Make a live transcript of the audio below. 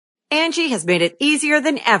Angie has made it easier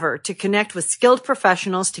than ever to connect with skilled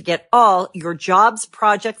professionals to get all your jobs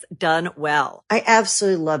projects done well. I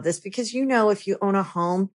absolutely love this because, if you own a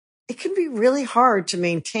home, it can be really hard to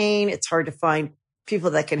maintain. It's hard to find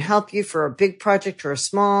people that can help you for a big project or a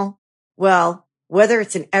small. Well, whether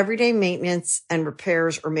it's in everyday maintenance and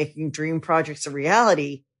repairs or making dream projects a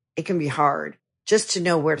reality, it can be hard just to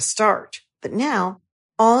know where to start. But now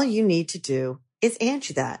all you need to do is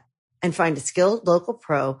Angie that and find a skilled local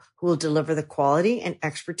pro who will deliver the quality and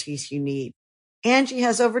expertise you need. Angie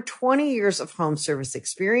has over 20 years of home service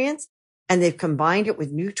experience, and they've combined it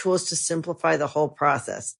with new tools to simplify the whole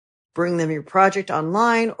process. Bring them your project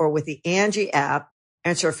online or with the Angie app,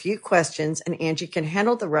 answer a few questions, and Angie can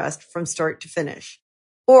handle the rest from start to finish.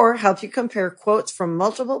 Or help you compare quotes from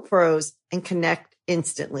multiple pros and connect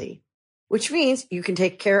instantly, which means you can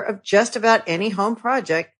take care of just about any home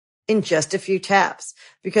project in just a few taps.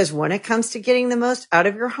 Because when it comes to getting the most out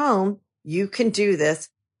of your home, you can do this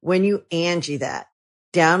when you Angie that.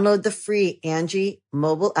 Download the free Angie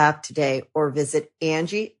mobile app today or visit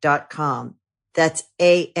Angie.com. That's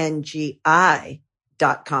ANGI.com.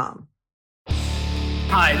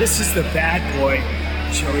 Hi, this is the bad boy,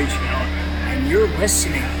 Joey Janela, and you're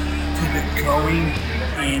listening to the Going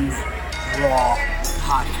in Raw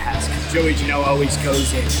podcast. Joey Janela always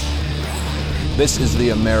goes in. This is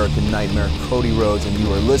the American Nightmare, Cody Rhodes, and you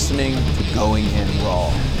are listening to Going in Raw.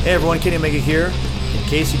 Hey everyone, Kenny Omega here. In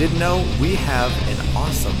case you didn't know, we have an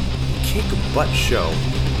awesome kick butt show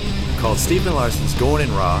called Stephen Larson's Going in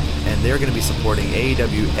Raw, and they're going to be supporting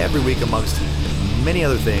AEW every week amongst many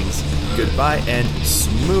other things. Goodbye and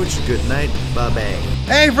smooch. Good night. Bye-bye.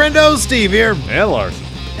 Hey friendo, Steve here. And Larson.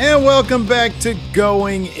 And welcome back to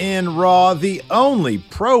Going in Raw, the only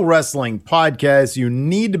pro wrestling podcast you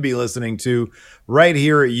need to be listening to right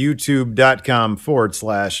here at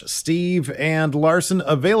youtube.com/Steve and Larson,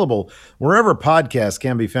 available wherever podcasts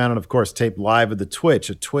can be found. And of course, taped live at the Twitch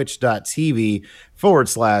at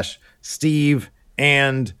twitch.tv/Steve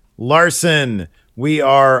and Larson. We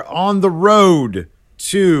are on the road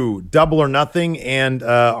to Double or Nothing, and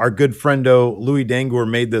our good friendo Louis Dangour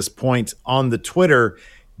made this point on the Twitter.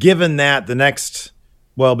 Given that the next,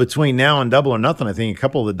 between now and Double or Nothing, I think a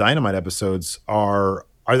couple of the Dynamite episodes are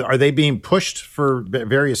they being pushed for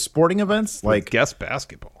various sporting events, like guest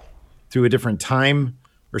basketball, to a different time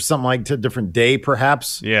or something, like to a different day,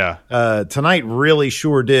 perhaps? Yeah. Tonight really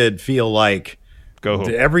sure did feel like go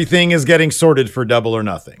home. Everything is getting sorted for Double or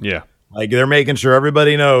Nothing. Yeah. Like they're making sure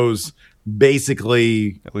everybody knows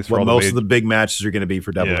basically at least what most of the big matches are going to be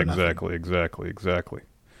for Double or Nothing. Exactly.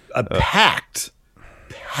 A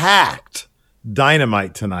packed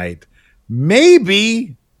Dynamite tonight.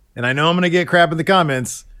 Maybe, and I know I'm going to get crap in the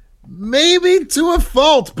comments, maybe to a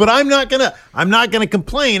fault, but I'm not going to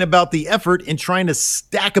complain about the effort in trying to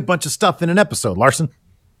stack a bunch of stuff in an episode. Larson?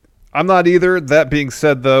 I'm not either. That being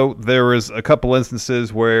said, though, there was a couple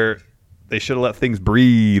instances where they should have let things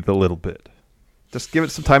breathe a little bit. Just give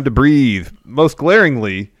it some time to breathe. Most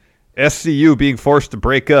glaringly, SCU being forced to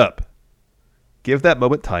break up. Give that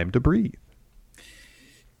moment time to breathe.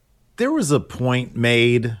 There was a point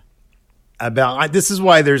made about this is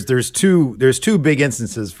why there's two big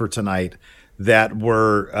instances for tonight that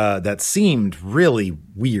were that seemed really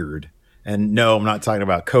weird. And no, I'm not talking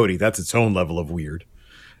about Cody. That's its own level of weird.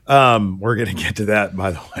 We're gonna get to that, by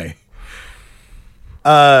the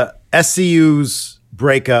way. SCU's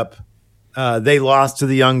breakup. They lost to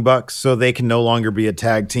the Young Bucks, so they can no longer be a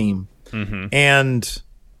tag team. Mm-hmm. And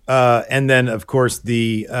then, of course,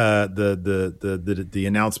 the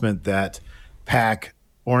announcement that Pac,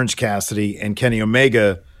 Orange Cassidy, and Kenny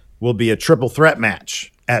Omega will be a triple threat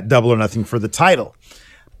match at Double or Nothing for the title.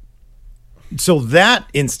 So that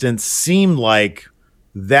instance seemed like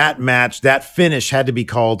that match, that finish had to be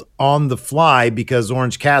called on the fly because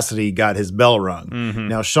Orange Cassidy got his bell rung. Mm-hmm.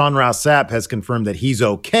 Now, Sean Ross Sapp has confirmed that he's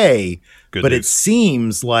okay, but it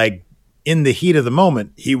seems like in the heat of the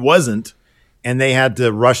moment, he wasn't. And they had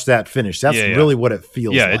to rush that finish. That's really what it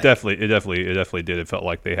feels like. Yeah, it definitely did. It felt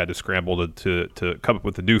like they had to scramble to come up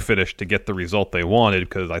with a new finish to get the result they wanted,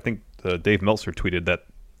 because I think Dave Meltzer tweeted that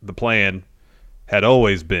the plan had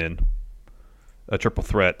always been a triple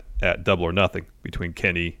threat at Double or Nothing between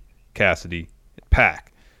Kenny, Cassidy, and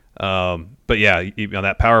Pac. But yeah, even on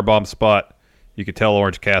that powerbomb spot, you could tell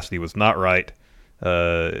Orange Cassidy was not right.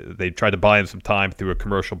 They tried to buy him some time through a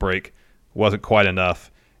commercial break. Wasn't quite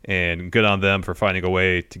enough. And good on them for finding a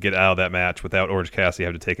way to get out of that match without Orange Cassidy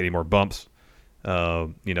having to take any more bumps.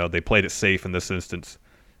 They played it safe in this instance,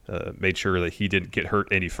 made sure that he didn't get hurt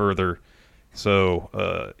any further.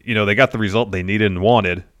 So, they got the result they needed and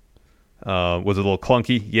wanted. Was a little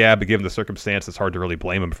clunky, yeah, but given the circumstance, it's hard to really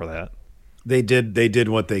blame him for that. They did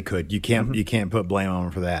what they could. You can't put blame on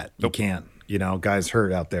them for that. Nope. You can't. You know, guys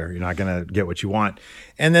hurt out there. You're not gonna get what you want.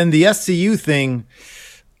 And then the SCU thing,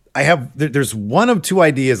 there's one of two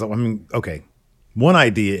ideas. I mean, okay, one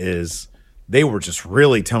idea is they were just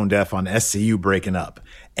really tone deaf on SCU breaking up,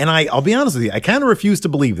 and I'll be honest with you, I kind of refuse to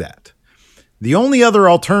believe that. The only other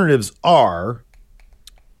alternatives are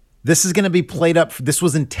this is going to be played up. This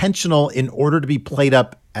was intentional in order to be played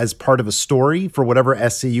up as part of a story for whatever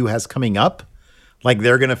SCU has coming up. Like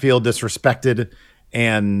they're going to feel disrespected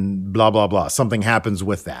and blah, blah, blah. Something happens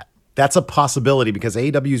with that. That's a possibility because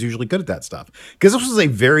AEW is usually good at that stuff. Because this was a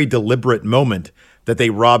very deliberate moment that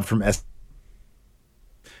they robbed from SCU.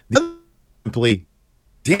 Simply,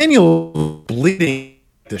 Daniel bleeding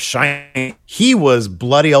the shine. He was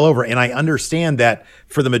bloody all over. And I understand that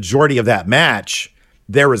for the majority of that match,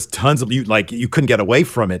 there was tons of you couldn't get away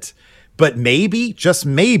from it. But maybe, just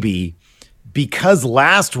maybe, because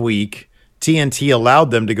last week TNT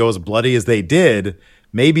allowed them to go as bloody as they did,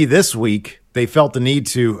 maybe this week they felt the need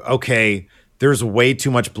to, okay, there's way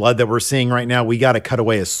too much blood that we're seeing right now. We got to cut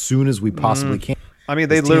away as soon as we possibly can. I mean,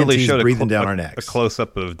 they literally TNT's showed breathing down our necks. A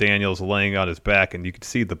close-up of Daniels laying on his back, and you could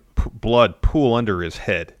see the blood pool under his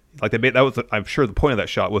head. Like I'm sure the point of that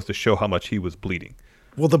shot was to show how much he was bleeding.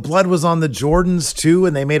 Well, the blood was on the Jordans too,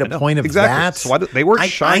 and they made a point of that. So they weren't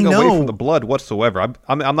shying away from the blood whatsoever.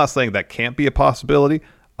 I'm not saying that can't be a possibility.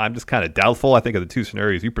 I'm just kind of doubtful. I think of the two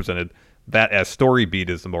scenarios you presented, that as story beat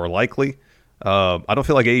is the more likely. I don't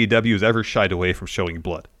feel like AEW has ever shied away from showing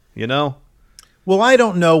blood. You know? Well, I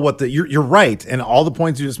don't know what you're right, and all the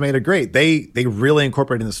points you just made are great. They really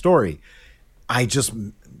incorporated in the story.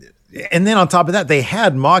 And then on top of that, they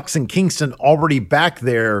had Mox and Kingston already back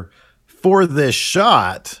there for this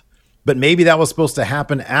shot, but maybe that was supposed to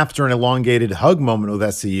happen after an elongated hug moment with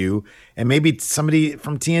SCU, and maybe somebody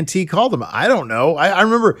from TNT called them. I don't know. I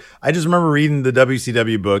just remember reading the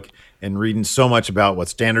WCW book and reading so much about what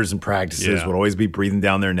standards and practices would always be breathing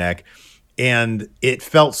down their neck. And it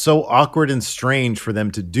felt so awkward and strange for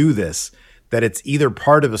them to do this, that it's either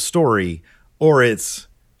part of a story or it's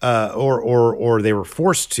or they were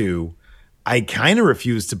forced to. I kind of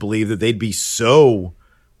refuse to believe that they'd be so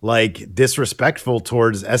disrespectful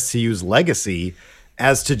towards SCU's legacy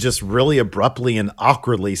as to just really abruptly and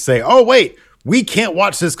awkwardly say, oh, wait, we can't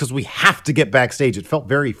watch this because we have to get backstage. It felt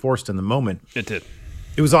very forced in the moment. It did.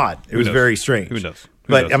 It was odd. It was very strange. Who knows?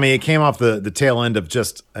 But I mean, it came off the tail end of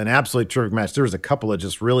just an absolutely terrific match. There was a couple of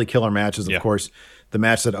just really killer matches. Of course, the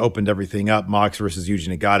match that opened everything up, Mox versus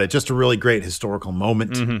Yuji Nagata, just a really great historical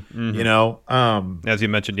moment. You know, as you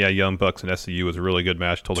mentioned, Young Bucks and SCU was a really good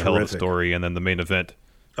match. Told a hell of a story, and then the main event,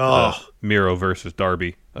 Miro versus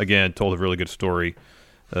Darby, again told a really good story.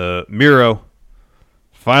 Miro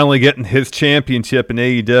finally getting his championship in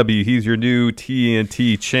AEW. He's your new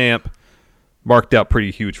TNT champ. Marked out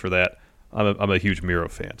pretty huge for that. I'm a huge Miro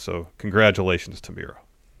fan, so congratulations to Miro.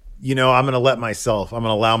 You know, I'm going to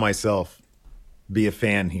allow myself be a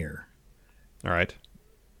fan here. All right.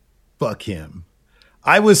 Fuck him.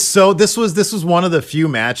 This was one of the few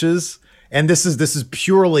matches, and this is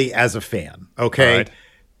purely as a fan, okay? Right.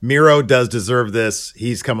 Miro does deserve this.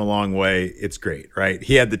 He's come a long way. It's great, right?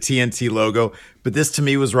 He had the TNT logo, but this to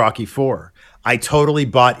me was Rocky IV. I totally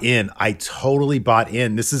bought in.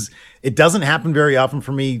 It doesn't happen very often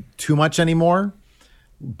for me too much anymore.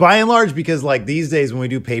 By and large, because these days when we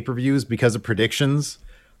do pay-per-views, because of predictions,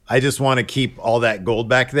 I just want to keep all that gold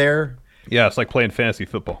back there. Yeah, it's like playing fantasy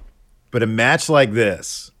football. But a match like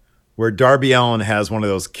this, where Darby Allin has one of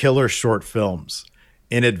those killer short films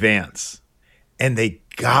in advance, and they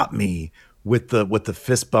got me with the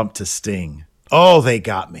fist bump to Sting. Oh, they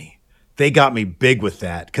got me. They got me big with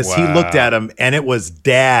that because he looked at him and it was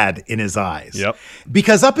dad in his eyes. Yep.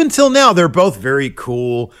 Because up until now, they're both very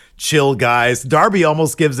cool, chill guys. Darby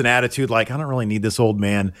almost gives an attitude like, I don't really need this old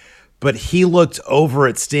man. But he looked over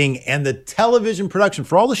at Sting and the television production,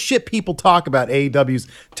 for all the shit people talk about AEW's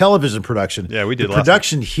television production. Yeah, we did. The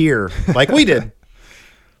production here, like we did.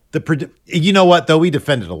 You know what, though? We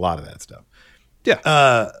defended a lot of that stuff.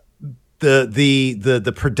 Yeah.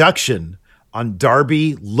 The production on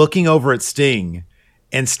Darby looking over at Sting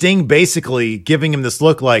and Sting basically giving him this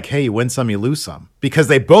look like, hey, you win some, you lose some, because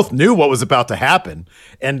they both knew what was about to happen.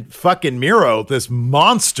 And fucking Miro, this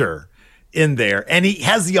monster in there, and he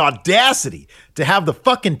has the audacity to have the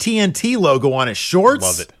fucking TNT logo on his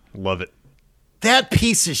shorts. Love it. That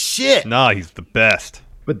piece of shit. Nah, he's the best.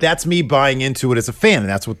 But that's me buying into it as a fan, and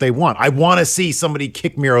that's what they want. I want to see somebody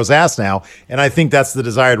kick Miro's ass now, and I think that's the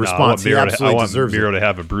desired response. I want Miro to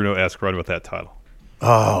have a Bruno-esque run with that title.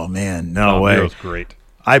 Oh, man, no way. Miro's great.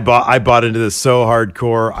 I bought into this so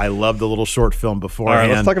hardcore. I loved the little short film All beforehand.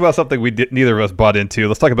 right, let's talk about something neither of us bought into.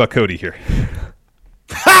 Let's talk about Cody here.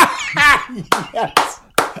 Yes.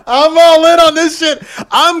 I'm all in on this shit.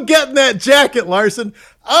 I'm getting that jacket, Larson.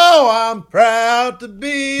 Oh, I'm proud to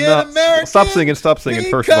be an American. Stop singing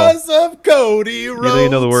first of all. Because of Cody Rhodes. You don't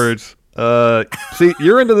even know the words. See,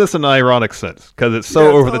 you're into this in an ironic sense because it's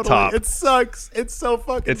so over the top. It sucks. It's so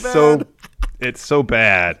fucking It's bad. It's so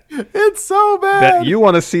bad. It's so bad. That you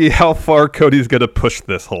want to see how far Cody's going to push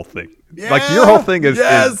this whole thing. Yeah, like your whole thing is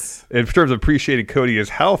yes. in terms of appreciating Cody, is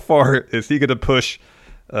how far is he going to push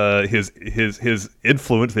his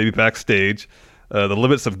influence, maybe backstage, the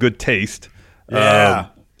limits of good taste. Yeah.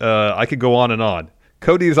 I could go on and on.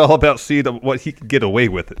 Cody is all about seeing what he can get away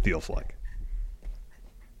with, it feels like.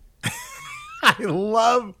 I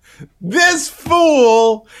love this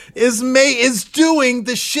fool is doing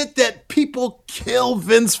the shit that people kill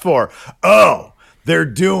Vince for. Oh, they're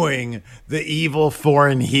doing the evil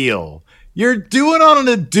foreign heel. You're doing on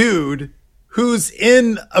a dude who's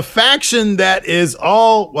in a faction that is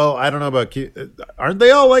all, well, I don't know about, aren't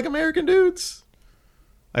they all like American dudes?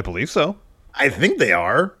 I believe so. I think they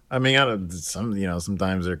are. I mean,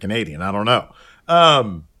 sometimes they're Canadian. I don't know.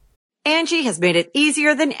 Angie has made it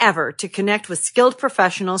easier than ever to connect with skilled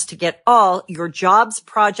professionals to get all your jobs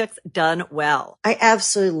projects done well. I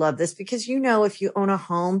absolutely love this because, if you own a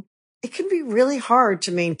home, it can be really hard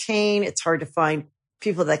to maintain. It's hard to find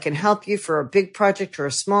people that can help you for a big project or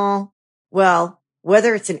a small. Well,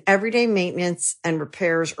 whether it's in everyday maintenance and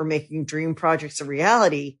repairs or making dream projects a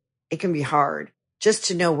reality, it can be hard just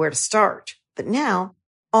to know where to start. But now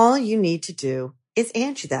all you need to do is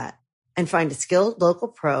Angie that and find a skilled local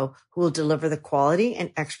pro who will deliver the quality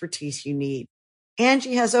and expertise you need.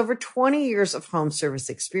 Angie has over 20 years of home service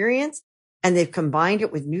experience, and they've combined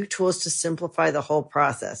it with new tools to simplify the whole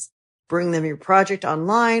process. Bring them your project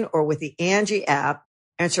online or with the Angie app,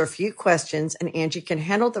 answer a few questions, and Angie can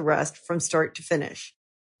handle the rest from start to finish.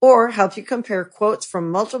 Or help you compare quotes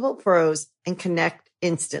from multiple pros and connect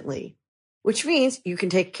instantly, which means you can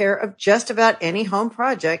take care of just about any home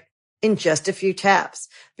project in just a few taps.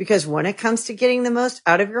 Because when it comes to getting the most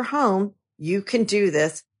out of your home, you can do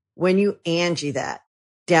this when you Angie that.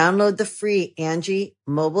 Download the free Angie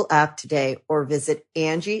mobile app today or visit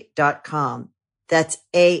Angie.com. That's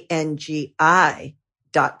ANGI.com.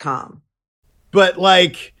 But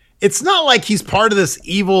it's not like he's part of this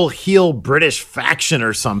evil heel British faction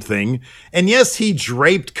or something. And yes, he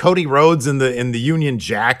draped Cody Rhodes in the Union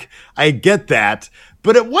Jack. I get that.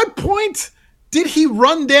 But at what point did he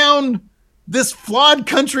run down this flawed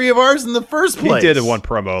country of ours in the first place? He did in one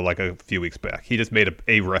promo like a few weeks back. He just made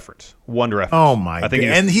a reference. One reference. Oh my God.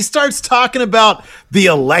 And he starts talking about the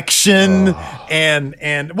election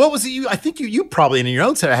and what was it? I think you probably in your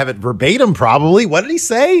notes have it verbatim probably. What did he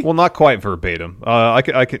say? Well, not quite verbatim.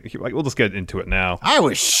 We'll just get into it now. I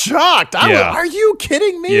was shocked. Are you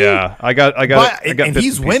kidding me? Yeah. And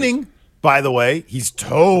he's winning. By the way, he's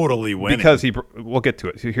totally winning. Because we'll get to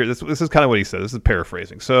it. Here, this is kind of what he said. This is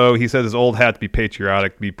paraphrasing. So he says his old hat to be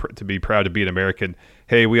patriotic, to be proud to be an American.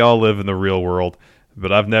 Hey, we all live in the real world,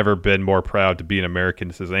 but I've never been more proud to be an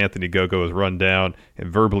American. Says Anthony Gogo is run down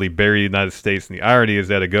and verbally buried the United States. And the irony is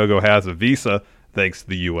that Gogo has a visa thanks to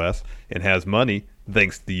the U.S. and has money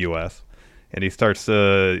thanks to the U.S. And he starts,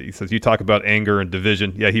 he says, you talk about anger and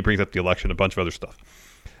division. Yeah, he brings up the election, a bunch of other stuff.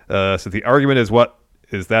 So the argument is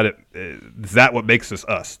is that what makes us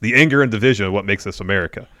us? The anger and division of what makes us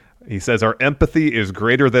America. He says our empathy is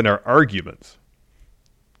greater than our arguments.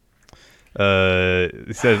 He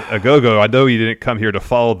says, Agogo, I know you didn't come here to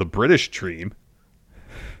follow the British dream.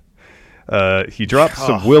 He dropped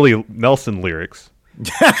some Willie Nelson lyrics.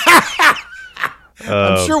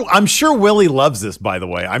 I'm sure Willie loves this, by the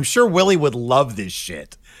way. I'm sure Willie would love this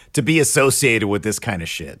shit, to be associated with this kind of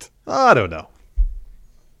shit. I don't know.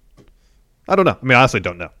 I mean, I honestly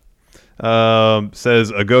don't know.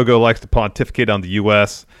 Says Agogo likes to pontificate on the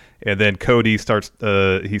U.S., and then Cody starts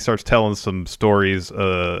telling some stories,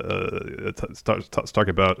 starts talking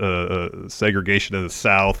about segregation in the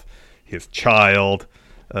South, his child.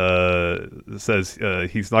 Says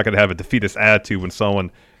he's not going to have a defeatist attitude when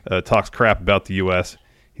someone talks crap about the U.S.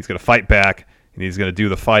 He's going to fight back, and he's going to do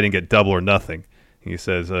the fighting at double or nothing. He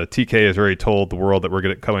says TK has already told the world that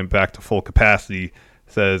we're coming back to full capacity.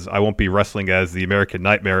 Says, I won't be wrestling as the American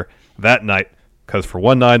Nightmare that night, because for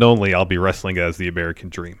one night only, I'll be wrestling as the American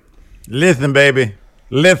Dream. Listen, baby.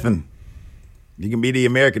 Listen. You can be the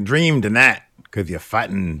American Dream tonight, because you're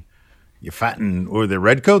fighting, or they're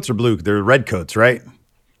redcoats or blue? They're redcoats, right?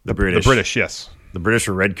 The British. The British, yes. The British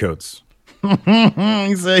are redcoats.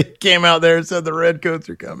 So he came out there and said the Redcoats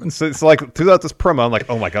are coming. So it's like throughout this promo, I'm like,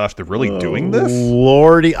 oh my gosh, they're really doing this?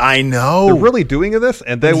 Lordy, I know. They're really doing this?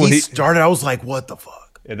 And then when he started, I was like, what the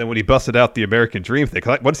fuck? And then when he busted out the American Dream thing,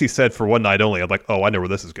 once he said for one night only, I'm like, oh, I know where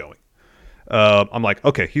this is going. I'm like,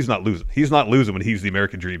 okay, he's not losing. He's not losing when he's the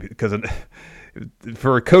American Dream. Because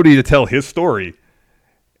for Cody to tell his story,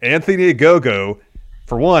 Anthony Ogogo,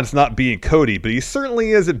 for one, it's not beating Cody, but he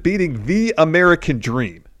certainly isn't beating the American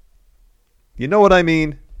Dream. You know what I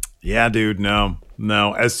mean? Yeah, dude. No.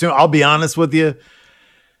 I'll be honest with you.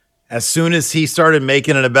 As soon as he started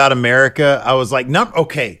making it about America, I was like, no,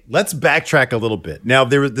 okay, let's backtrack a little bit. Now,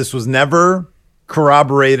 this was never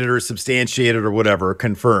corroborated or substantiated or whatever,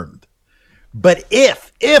 confirmed. But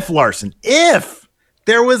if Larson, if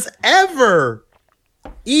there was ever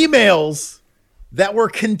emails that were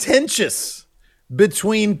contentious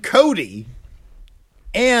between Cody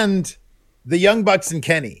and the Young Bucks and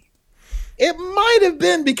Kenny, it might have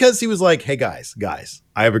been because he was like, hey, guys,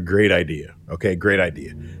 I have a great idea. Okay, great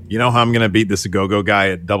idea. You know how I'm going to beat this Ogogo guy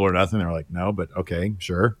at Double or Nothing? They're like, no, but okay,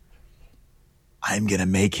 sure. I'm going to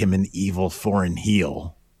make him an evil foreign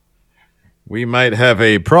heel. We might have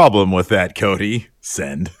a problem with that, Cody.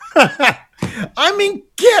 Send. I mean,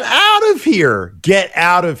 get out of here. Get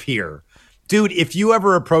out of here. Dude, if you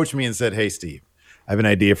ever approached me and said, hey, Steve, I have an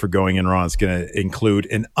idea for Going in Raw. It's going to include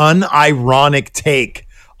an unironic take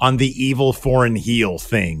on the evil foreign heel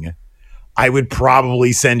thing, I would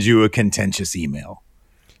probably send you a contentious email.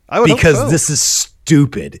 Because this is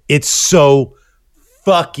stupid. It's so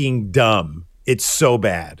fucking dumb. It's so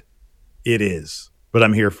bad. It is. But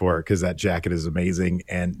I'm here for it because that jacket is amazing,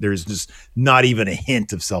 and there's just not even a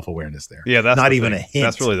hint of self-awareness there. Yeah, that's not even a hint.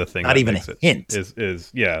 That's really the thing. Not even a hint.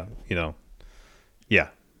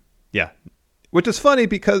 Yeah. Which is funny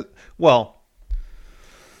because, well,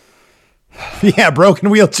 yeah, broken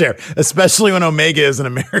wheelchair, especially when Omega is an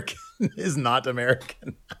American, is not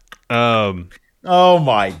American. Oh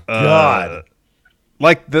my God.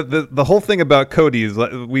 Like the whole thing about Cody is,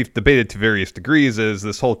 we've debated to various degrees, is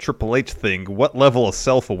this whole Triple H thing. What level of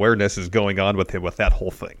self-awareness is going on with him with that whole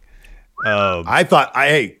thing?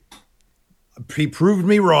 He proved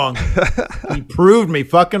me wrong. He proved me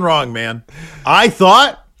fucking wrong, man. I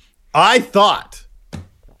thought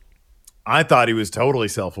he was totally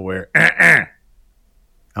self-aware. I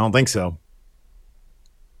don't think so.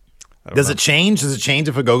 Does it change? Does it change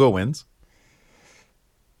if Ogogo wins?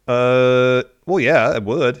 Well, yeah, it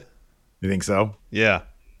would. You think so? Yeah.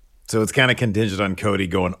 So it's kind of contingent on Cody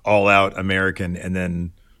going all out American and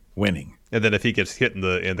then winning. And then if he gets hit in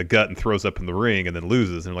the gut and throws up in the ring and then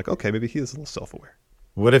loses, and like, okay, maybe he is a little self-aware.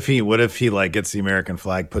 What if he like gets the American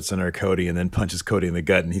flag, puts under Cody, and then punches Cody in the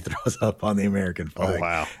gut, and he throws up on the American flag? Oh,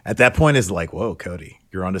 wow. At that point, it's like, whoa, Cody,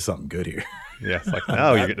 you're onto something good here. Yeah, it's like,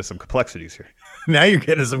 now you're getting some complexities here. Now you're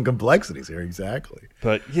getting some complexities here, exactly.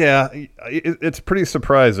 But yeah, it's pretty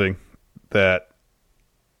surprising that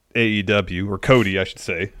AEW, or Cody, I should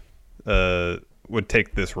say, would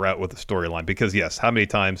take this route with the storyline. Because yes, how many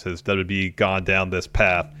times has WWE gone down this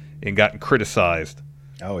path and gotten criticized?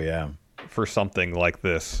 Oh yeah, for something like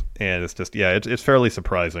this, and it's just it's fairly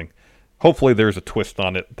surprising. Hopefully, there's a twist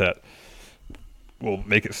on it that will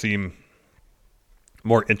make it seem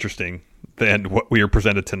more interesting than what we are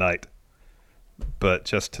presented tonight. But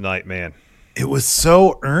just tonight, man. It was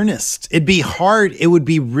so earnest. It'd be hard. It would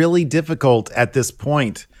be really difficult at this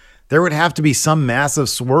point. There would have to be some massive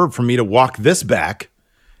swerve for me to walk this back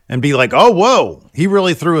and be like, oh, whoa, he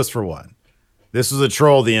really threw us for one. This was a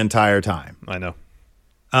troll the entire time. I know.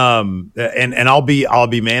 And I'll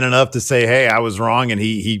be man enough to say, hey, I was wrong and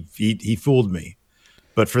he fooled me.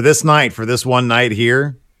 But for this night, for this one night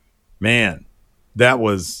here, man, that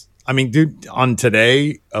was, I mean, dude, on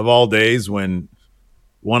today of all days when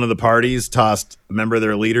one of the parties tossed a member of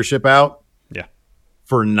their leadership out. Yeah.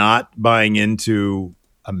 For not buying into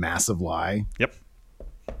a massive lie. Yep.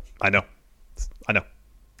 I know.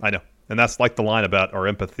 And that's like the line about our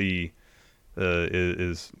empathy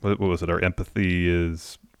is what was it? Our empathy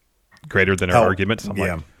is greater than our arguments. I'm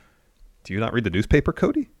like, do you not read the newspaper,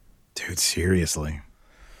 Cody? Dude, seriously.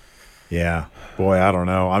 Yeah. Boy, I don't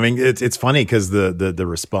know. I mean, it's funny because the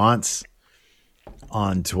response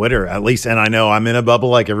on Twitter, at least, and I know I'm in a bubble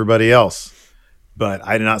like everybody else, but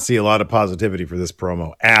I did not see a lot of positivity for this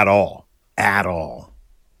promo at all.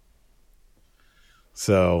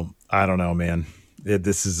 So I don't know, man.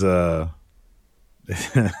 This is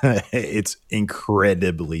it's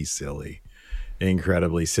incredibly silly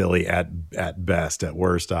at best. At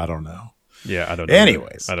worst, I don't know. Yeah, I don't know.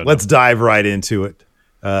 Anyways, let's dive right into it.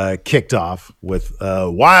 Kicked off with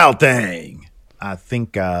Wild Thing. I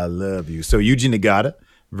Think I Love You. So Yuji Nagata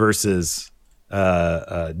versus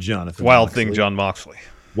Jonathan Wild Moxley. Thing John Moxley.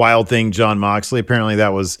 Wild Thing John Moxley. Apparently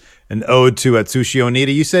that was an ode to Atsushi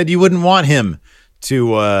Onita. You said you wouldn't want him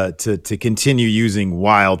to continue using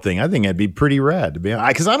Wild Thing. I think that'd be pretty rad to be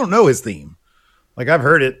honest, because I don't know his theme. Like, I've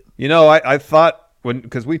heard it. You know, I thought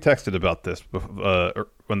because we texted about this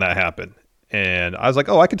when that happened, and I was like,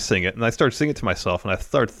 oh, I could sing it, and I started singing it to myself, and I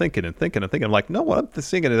started thinking. I'm like, no, what I'm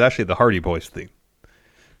singing is actually the Hardy Boys theme.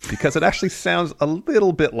 Because it actually sounds a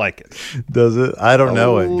little bit like it. Does it? I don't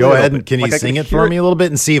know it. Go ahead and can you sing it for me a little bit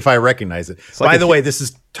and see if I recognize it. By the way, this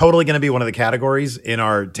is totally going to be one of the categories in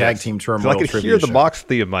our tag team turmoil trivia show. I can hear the Mox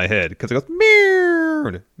theme in my head because it goes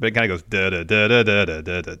meow, but it kind of goes da da da da da da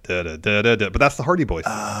da da da da da. But that's the Hardy Boys.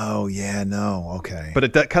 Oh yeah, no, okay. But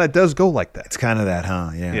it kind of does go like that. It's kind of that,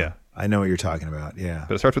 huh? Yeah. Yeah. I know what you're talking about. Yeah.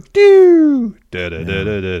 But it starts with do da da da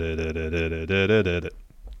da da da da da da da,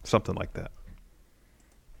 something like that.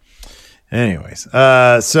 Anyways,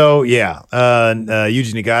 Yuji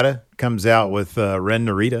Nagata comes out with Ren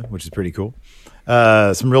Narita, which is pretty cool.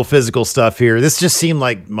 Some real physical stuff here. This just seemed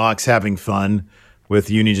like Mox having fun with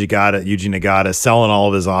Yuji Nagata selling all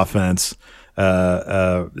of his offense.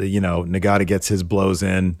 Nagata gets his blows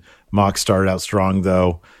in. Mox started out strong,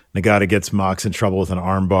 though. Nagata gets Mox in trouble with an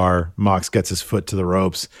armbar. Mox gets his foot to the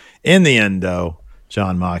ropes. In the end, though,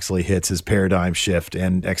 John Moxley hits his paradigm shift,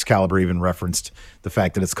 and Excalibur even referenced the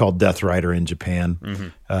fact that it's called Death Rider in Japan.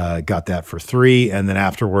 Mm-hmm. Got that for 3, and then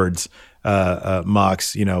afterwards,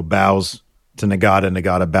 Mox, bows to Nagata.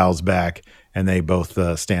 Nagata bows back, and they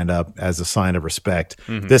both stand up as a sign of respect.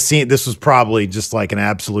 Mm-hmm. This was probably just like an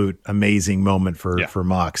absolute amazing moment for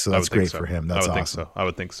Mox. So that's great for him. That's awesome. I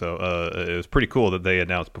would think so. It was pretty cool that they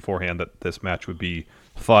announced beforehand that this match would be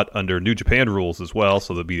fought under New Japan rules as well.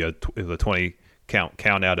 So there'll be the 20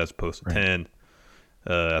 count out as opposed to 10.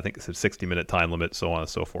 I think it's a 60-minute time limit, so on and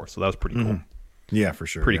so forth. So that was pretty cool. Yeah, for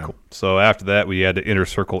sure. Pretty cool. So after that, we had the Inner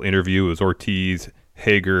Circle interview. It was Ortiz,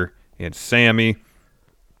 Hager, and Sammy.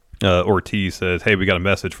 Ortiz says, hey, we got a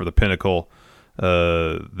message for the Pinnacle.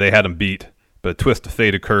 They had him beat, but a twist of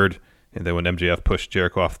fate occurred, and then when MJF pushed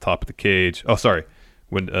Jericho off the top of the cage. Oh, sorry.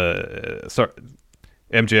 MJF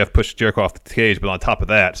pushed Jericho off the cage, but on top of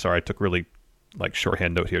that, I took really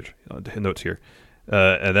shorthand notes here.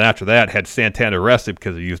 And then after that, had Santana arrested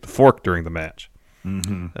because he used a fork during the match.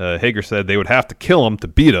 Mm-hmm. Hager said they would have to kill him to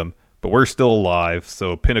beat him, but we're still alive,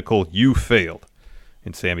 so Pinnacle, you failed.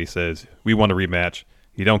 And Sammy says, we want a rematch.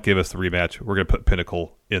 You don't give us the rematch, we're going to put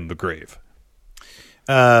Pinnacle in the grave.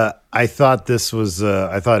 I thought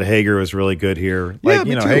Hager was really good here.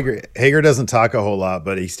 Hager doesn't talk a whole lot,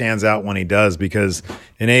 but he stands out when he does because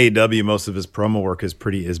in AEW most of his promo work has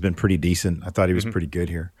been pretty decent. I thought he was pretty good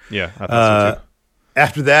here. Yeah, I thought so too.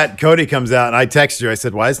 After that, Cody comes out, and I texted you. I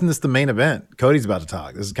said, why isn't this the main event? Cody's about to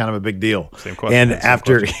talk. This is kind of a big deal. Same question. And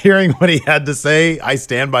after hearing what he had to say, I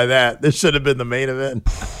stand by that. This should have been the main event.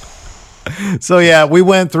 So yeah, we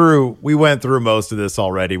went through most of this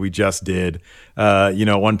already. We just did. At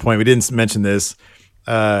one point we didn't mention this.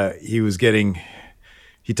 He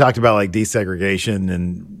talked about like desegregation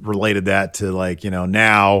and related that to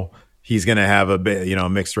now he's going to have a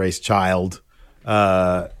mixed race child. He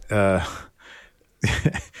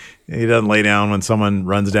doesn't lay down when someone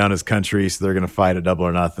runs down his country, so they're going to fight a Double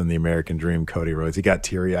or Nothing, the American Dream, Cody Rhodes. He got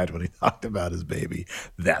teary-eyed when he talked about his baby.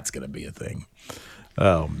 That's going to be a thing.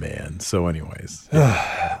 Oh, man. So anyways,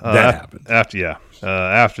 that happened. After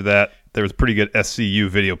that, there was a pretty good SCU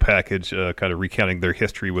video package kind of recounting their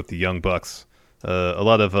history with the Young Bucks. A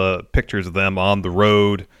lot of pictures of them on the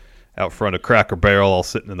road, out front of Cracker Barrel, all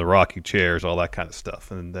sitting in the rocking chairs, all that kind of stuff.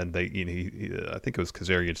 And then they, I think it was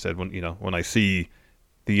Kazarian said, when I see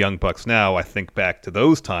the Young Bucks now, I think back to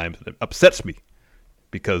those times, and it upsets me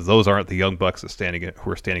because those aren't the Young Bucks who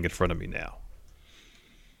are standing in front of me now.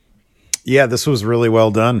 Yeah, this was really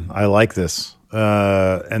well done. I like this.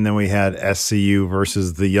 And then we had SCU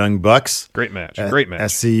versus the Young Bucks. Great match.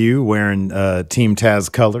 SCU wearing Team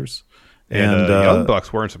Taz colors. And Young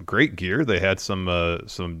Bucks wearing some great gear. They had some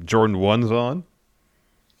Jordan 1s on.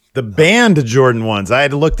 The band Jordan 1s. I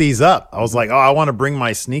had to look these up. I was like, I want to bring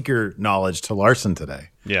my sneaker knowledge to Larson today.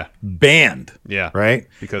 Yeah. Banned. Yeah. Right?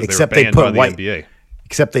 Because they were banned by the NBA.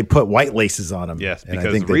 Except they put white laces on them. Yes,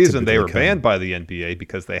 because the reason they were banned by the NBA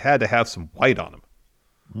because they had to have some white on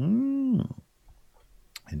them.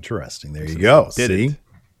 Interesting. There you go. See?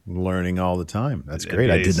 Learning all the time. That's great.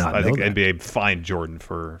 I did not know think that. NBA fined Jordan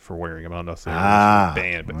for wearing them. I don't know if they were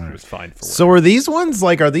banned, but he was fined for wearing them. So are these ones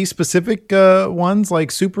are these specific ones like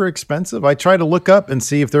super expensive? I tried to look up and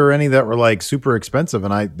see if there were any that were like super expensive,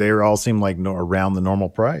 and they all seem like around the normal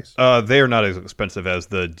price. They are not as expensive as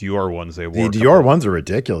the Dior ones they wore. The Dior ones are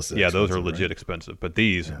ridiculous. Yeah, those are legit expensive. But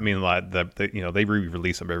these, I mean, like they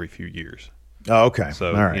re-release them every few years. Oh, okay.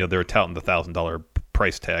 So all right. they were touting the $1,000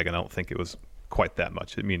 price tag, and I don't think it was quite that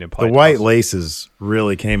much. I mean, the white laces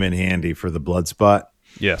really came in handy for the blood spot.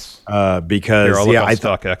 Yes, because I'll look on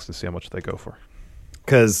StockX to see how much they go for.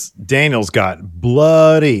 Because Daniels got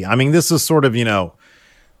bloody. I mean, this is sort of the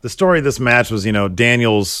story of this match was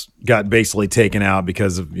Daniels got basically taken out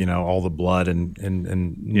because of all the blood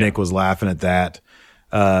and Nick was laughing at that.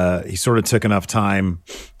 He sort of took enough time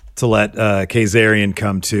to let Kazarian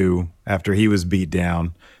come to after he was beat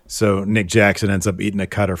down. So Nick Jackson ends up eating a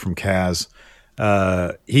cutter from Kaz.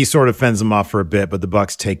 He sort of fends him off for a bit, but the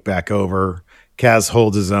Bucks take back over. Kaz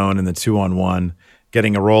holds his own in the 2-on-1,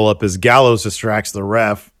 getting a roll up as Gallows distracts the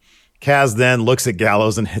ref. Kaz then looks at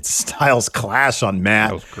Gallows and hits Styles Clash on Matt,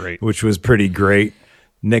 that was great. Which was pretty great.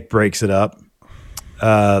 Nick breaks it up.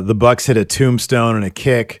 The Bucks hit a tombstone and a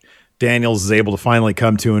kick. Daniels is able to finally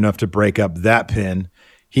come to enough to break up that pin.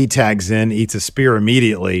 He tags in, eats a spear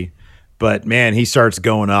immediately. But, man, he starts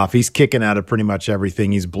going off. He's kicking out of pretty much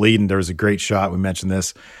everything. He's bleeding. There was a great shot, we mentioned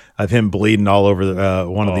this, of him bleeding all over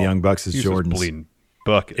one of the Young Bucks' Jordans. Bleeding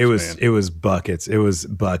buckets, It was buckets. It was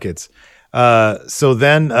buckets. So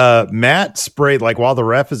then Matt sprayed, while the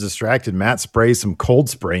ref is distracted, Matt sprays some cold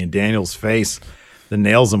spray in Daniel's face, then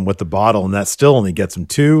nails him with the bottle, and that still only gets him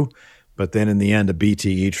 2. But then in the end, a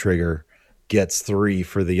BTE trigger gets 3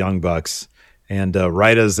 for the Young Bucks. And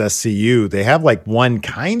Raita's SCU, they have one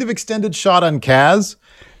kind of extended shot on Kaz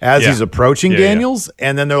as he's approaching Daniels. Yeah.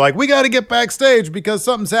 And then they're like, we got to get backstage because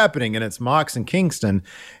something's happening. And it's Mox and Kingston.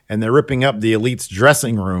 And they're ripping up the Elite's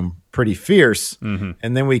dressing room pretty fierce. Mm-hmm.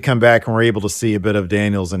 And then we come back and we're able to see a bit of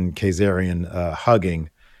Daniels and Kazarian hugging.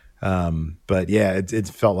 But yeah, it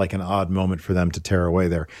felt like an odd moment for them to tear away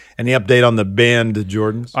there. Any update on the banned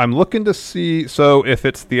Jordans? I'm looking to see. So if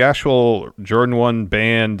it's the actual Jordan 1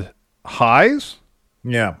 banned highs,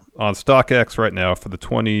 on StockX right now for the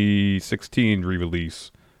 2016 re-release,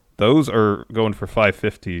 those are going for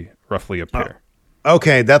 $550 roughly a pair.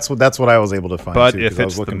 Okay, that's what I was able to find. But too, if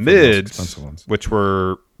it's the mids, which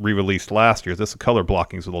were re-released last year, this color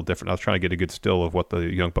blocking is a little different. I was trying to get a good still of what the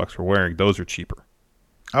Young Bucks were wearing. Those are cheaper.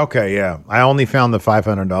 Okay, yeah, I only found the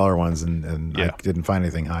 $500 ones, and I didn't find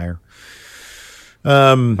anything higher.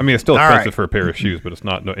 I mean, it's still expensive for a pair of shoes, but it's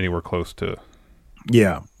not anywhere close to.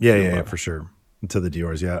 Yeah, for sure. To the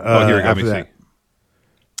Dior's, yeah. Here we go. Let me see.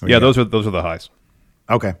 Yeah, those are the highs.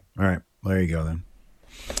 Okay, all right. There you go then.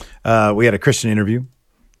 We had a Christian interview.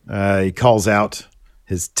 He calls out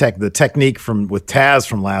the technique with Taz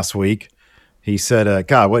from last week. He said,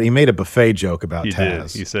 he made a buffet joke about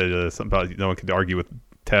Taz. He said something about no one could argue with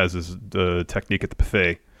Taz's technique at the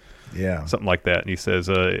buffet. Yeah, something like that. And he says,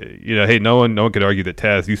 hey, no one could argue that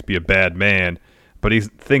Taz used to be a bad man. But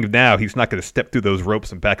he's now he's not going to step through those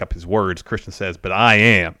ropes and back up his words. Christian says, but I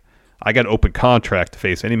am. I got an open contract to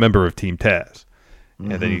face any member of Team Taz.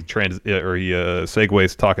 Mm-hmm. And then he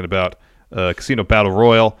segues talking about Casino Battle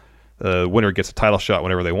Royal. Winner gets a title shot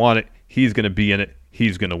whenever they want it. He's going to be in it.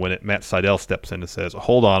 He's going to win it. Matt Sydal steps in and says,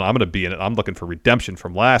 hold on, I'm going to be in it. I'm looking for redemption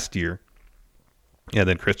from last year. And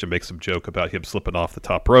then Christian makes some joke about him slipping off the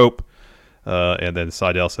top rope. And then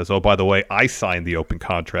Sydal says, oh, by the way, I signed the open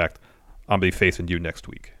contract. I'm going to be facing you next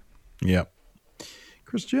week. Yep.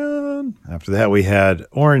 Christian. After that, we had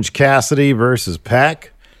Orange Cassidy versus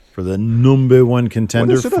Pac for the number 1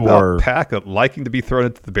 contender. What is it about Pac liking to be thrown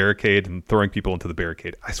into the barricade and throwing people into the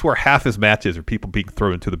barricade? I swear half his matches are people being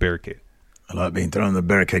thrown into the barricade. I like being thrown in the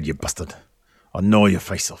barricade, you bastard. I'll gnaw your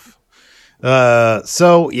face off. Towards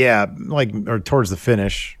the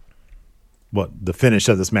finish, what the finish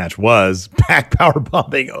of this match was, Pac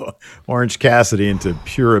powerbombing Orange Cassidy into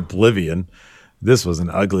pure oblivion. This was an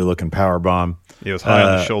ugly looking powerbomb. It was high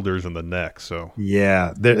on the shoulders and the neck. So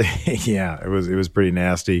it was pretty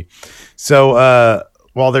nasty. So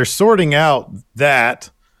while they're sorting out that,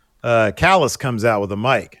 Callis comes out with a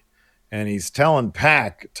mic and he's telling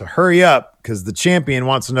Pac to hurry up because the champion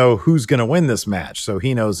wants to know who's going to win this match, so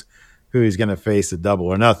he knows who he's going to face at Double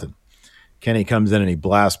or Nothing. Kenny comes in and he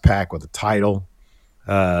blasts Pac with a title.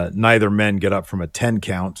 Neither men get up from a 10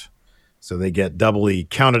 count, so they get doubly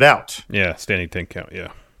counted out. Yeah, standing 10 count,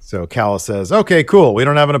 yeah. So Callis says, okay, cool. We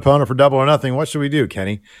don't have an opponent for Double or Nothing. What should we do,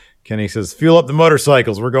 Kenny? Kenny says, fuel up the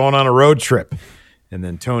motorcycles. We're going on a road trip. And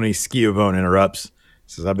then Tony Schiavone interrupts.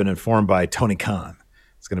 Says, I've been informed by Tony Khan.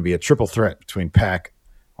 It's going to be a triple threat between Pac,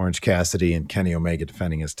 Orange Cassidy, and Kenny Omega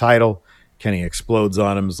defending his title. Kenny explodes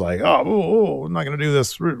on him. Is like, oh, I'm not going to do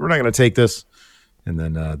this. We're not going to take this. And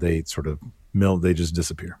then they sort of they just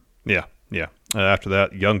disappear. Yeah. After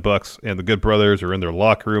that, Young Bucks and the Good Brothers are in their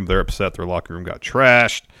locker room. They're upset their locker room got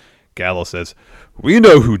trashed. Gallows says, we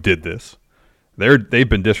know who did this. They've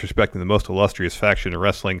been disrespecting the most illustrious faction in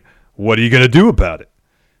wrestling. What are you going to do about it?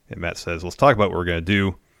 And Matt says, let's talk about what we're going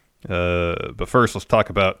to do. But first, let's talk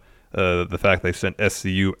about the fact they sent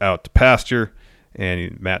SCU out to pasture.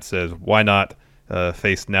 And Matt says, why not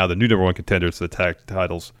face now the new number one contenders to the tag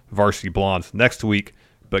titles, Varsity Blondes, next week?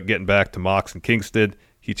 But getting back to Mox and Kingston,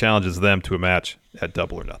 he challenges them to a match at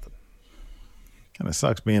Double or Nothing. Kind of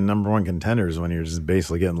sucks being number one contenders when you're just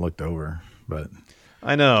basically getting looked over. But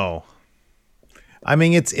I know. I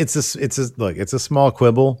mean, it's a small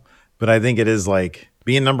quibble, but I think it is like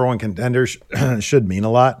being number one contender should mean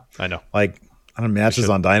a lot. I know. Like, I don't know, matches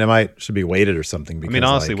on Dynamite should be weighted or something. Because, I mean,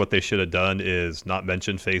 honestly, what they should have done is not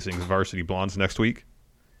mention facing Varsity Blondes next week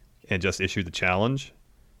and just issue the challenge.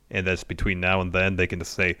 And that's between now and then they can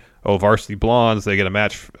just say, oh, Varsity Blondes, they get a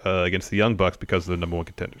match against the Young Bucks because they're the number one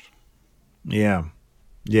contenders. Yeah.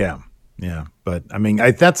 But I mean,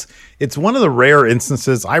 it's one of the rare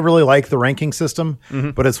instances. I really like the ranking system,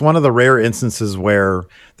 but it's one of the rare instances where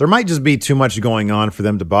there might just be too much going on for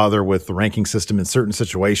them to bother with the ranking system in certain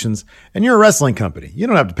situations. And you're a wrestling company. You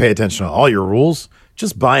don't have to pay attention to all your rules.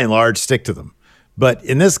 Just by and large, stick to them. But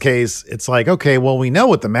in this case, it's like, okay, well, we know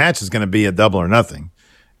what the match is going to be at Double or Nothing.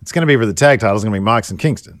 It's going to be for the tag title. It's going to be Mox and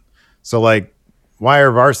Kingston. So, like, why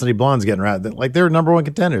are Varsity Blondes getting around? Like, they're number one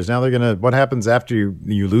contenders. Now they're going to, what happens after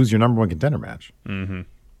you lose your number one contender match? Mm-hmm.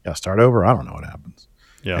 Yeah, start over? I don't know what happens.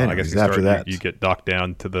 Yeah, anyways, I guess after that, you get knocked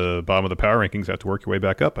down to the bottom of the power rankings, have to work your way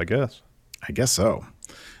back up, I guess. I guess so.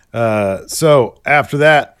 So after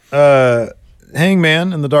that,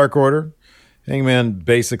 Hangman in the Dark Order. Hangman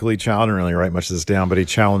basically challenged, I didn't really write much of this down, but he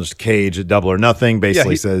challenged Cage at Double or Nothing.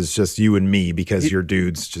 Basically says just you and me because your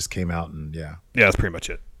dudes just came out and Yeah, that's pretty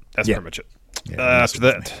much it. Yeah, after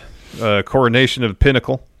that, coronation of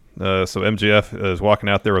Pinnacle. So MJF is walking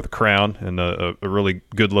out there with a crown and a really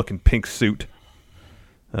good-looking pink suit.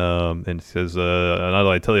 And he says, not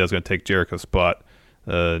only I tell you I was going to take Jericho's spot,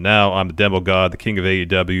 now I'm the demo god, the king of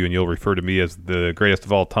AEW, and you'll refer to me as the greatest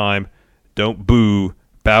of all time. Don't boo.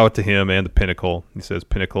 Bow to him and the Pinnacle. He says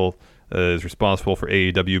Pinnacle is responsible for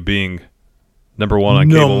AEW being number one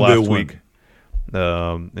on cable last week.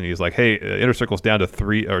 And he's like, hey, Inner Circle's down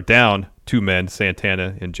to down two men,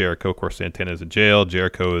 Santana and Jericho. Of course, Santana's in jail.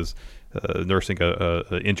 Jericho is nursing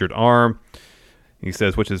a injured arm. He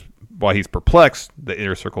says, which is why he's perplexed. The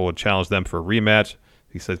Inner Circle would challenge them for a rematch.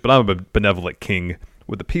 He says, but I'm a benevolent king.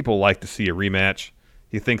 Would the people like to see a rematch?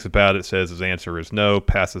 He thinks about it, says his answer is no,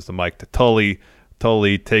 passes the mic to Tully.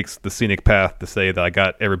 Tully takes the scenic path to say that I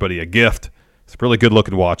got everybody a gift. It's really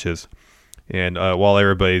good-looking watches. And while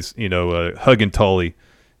everybody's, hugging Tully,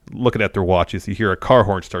 looking at their watches, you hear a car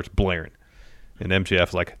horn starts blaring. And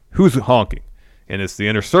MJF's like, who's honking? And it's the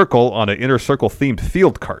Inner Circle on an Inner Circle-themed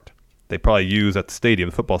field cart they probably use at the stadium,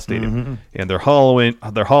 the football stadium. Mm-hmm. And they're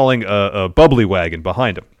hauling a bubbly wagon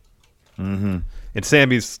behind them. Mm-hmm. And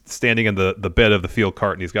Sammy's standing in the bed of the field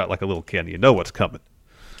cart, and he's got like a little can. You know what's coming.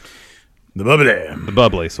 The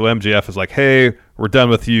bubbly. So MJF is like, hey, we're done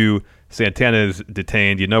with you. Santana is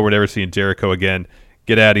detained. We're never seeing Jericho again.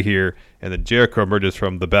 Get out of here. And then Jericho emerges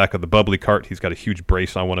from the back of the bubbly cart. He's got a huge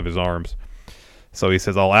brace on one of his arms. So he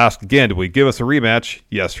says, I'll ask again, do we give us a rematch?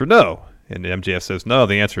 Yes or no? And MJF says, no.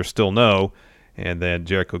 The answer is still no. And then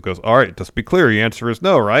Jericho goes, all right, just be clear. Your answer is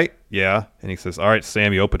no, right? Yeah. And he says, all right,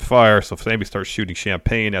 Sammy, open fire. So Sammy starts shooting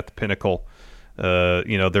champagne at the Pinnacle.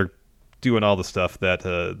 They're doing all the stuff that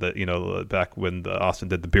back when Austin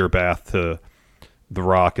did the beer bath to The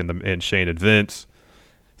Rock and Shane and Vince,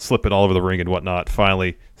 slipping all over the ring and whatnot.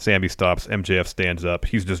 Finally, Sammy stops. MJF stands up.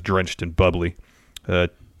 He's just drenched in bubbly.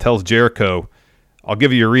 Tells Jericho, I'll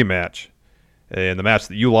give you your rematch. In the match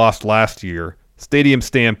that you lost last year, Stadium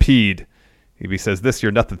Stampede. He says this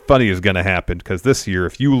year nothing funny is going to happen because this year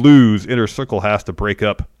if you lose, Inner Circle has to break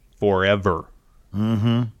up forever.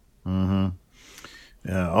 Mm-hmm.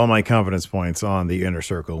 Mm-hmm. All my confidence points on the Inner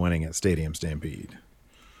Circle winning at Stadium Stampede.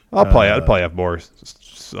 I'd probably have more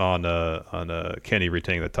on Kenny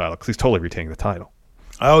retaining the title because he's totally retaining the title.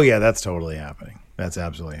 Oh yeah, that's totally happening. That's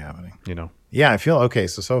absolutely happening. Yeah, I feel okay.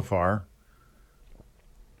 So far,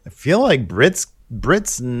 I feel like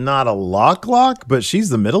Britt's not a lock, but she's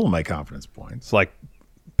the middle of my confidence points. It's like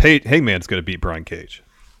Hangman's going to beat Brian Cage.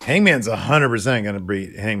 Hangman's 100% going to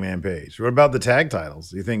beat Hangman Page. What about the tag titles?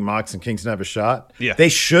 Do you think Mox and Kingston have a shot? Yeah. They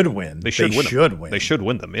should win. They should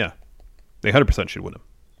win them, yeah. They 100% should win them.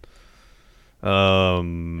 Yeah,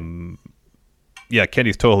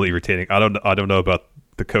 Kenny's totally irritating. I don't know about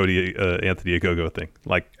the Cody Anthony Ogogo thing.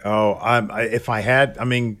 Like, if I had, I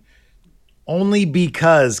mean, only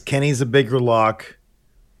because Kenny's a bigger lock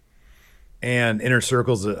and Inner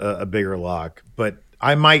Circle's a bigger lock, but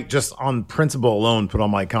I might just on principle alone put all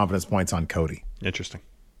my confidence points on Cody. Interesting.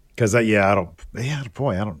 Because man,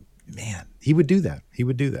 he would do that.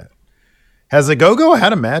 Has Ogogo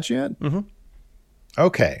had a match yet? Mm-hmm.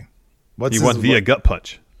 Okay. He won via gut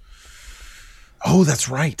punch. Oh, that's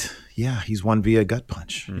right. Yeah, he's won via gut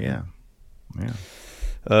punch. Mm-hmm. Yeah.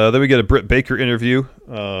 Then we get a Britt Baker interview.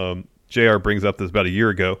 JR brings up this about a year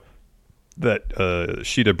ago that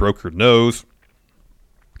Sheeta broke her nose.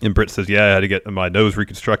 And Britt says, yeah, I had to get my nose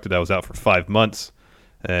reconstructed. I was out for 5 months.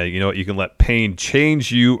 You know what? You can let pain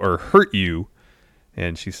change you or hurt you.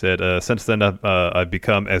 And she said, since then, I've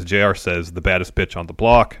become, as JR says, the baddest bitch on the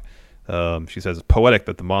block. She says, it's poetic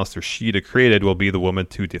that the monster Sheeta created will be the woman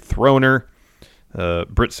to dethrone her.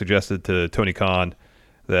 Britt suggested to Tony Khan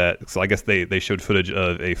that, so I guess they showed footage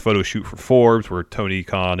of a photo shoot for Forbes where Tony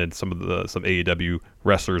Khan and some AEW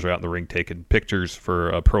wrestlers are out in the ring taking pictures for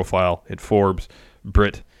a profile in Forbes.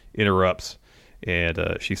 Britt interrupts,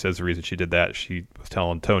 and she says the reason she did that, she was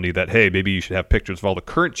telling Tony that, hey, maybe you should have pictures of all the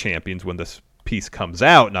current champions when this piece comes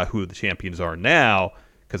out, not who the champions are now,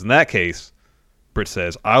 because in that case, Britt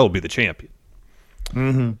says, I will be the champion.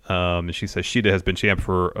 Mm-hmm. And she says Sheeta has been champ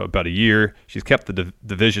for about a year. She's kept the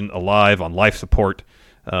division alive on life support.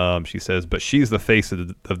 She says, but she's the face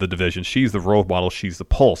of the division. She's the role model. She's the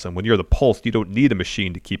pulse. And when you're the pulse, you don't need a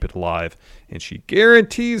machine to keep it alive. And she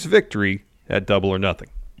guarantees victory at Double or Nothing.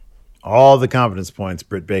 All the confidence points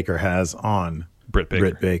Britt Baker has on Britt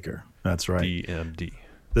Baker. That's right. DMD.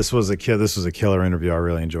 This was a killer interview. I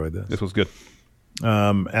really enjoyed this. This was good.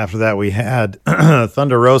 After that, we had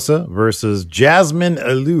Thunder Rosa versus Jasmine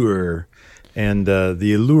Allure. And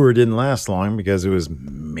the Allure didn't last long because it was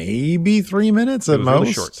maybe 3 minutes at most.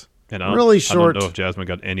 Really short. And really short. I don't know if Jasmine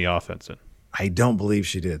got any offense in. I don't believe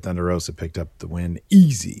she did. Thunder Rosa picked up the win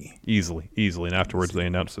easily. And afterwards, they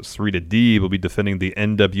announced that Sarita D will be defending the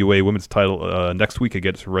NWA Women's title next week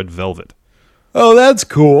against Red Velvet. Oh, that's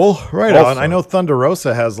cool. Right on. I know Thunder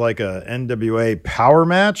Rosa has like a NWA power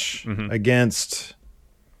match against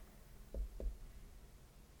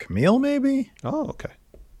Camille, maybe? Oh, okay.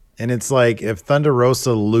 And it's like if Thunder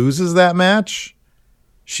Rosa loses that match,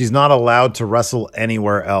 she's not allowed to wrestle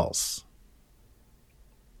anywhere else.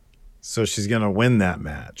 So she's going to win that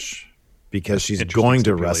match because she's going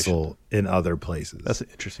to wrestle in other places. That's an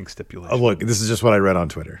interesting stipulation. Oh, look, this is just what I read on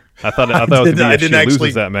Twitter. I thought it was if she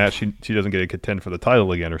loses that match, she doesn't get to contend for the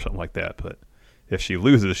title again or something like that. But if she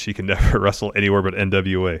loses, she can never wrestle anywhere but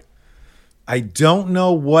NWA. I don't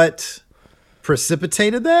know what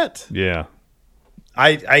precipitated that. Yeah.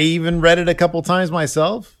 I even read it a couple times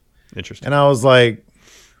myself. Interesting. And I was like,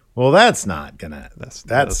 well, that's not gonna.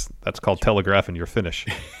 That's called telegraphing your finish.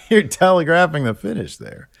 You're telegraphing the finish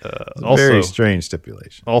there. Also, very strange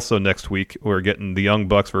stipulation. Also, next week we're getting the Young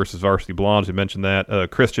Bucks versus Varsity Blondes. We mentioned that.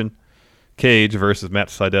 Christian Cage versus Matt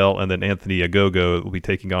Sydal, and then Anthony Ogogo will be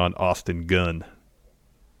taking on Austin Gunn.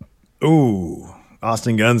 Ooh,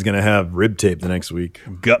 Austin Gunn's gonna have rib tape the next week.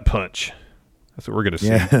 Gut punch. That's what we're gonna see.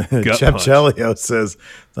 Yeah. Jeff Chelio says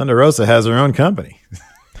Thunder Rosa has her own company.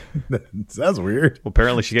 That's weird. Well,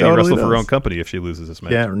 apparently she can't wrestle for her own company if she loses this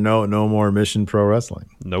match. Yeah, no more Mission Pro Wrestling.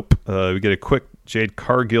 Nope. We get a quick Jade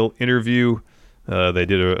Cargill interview. They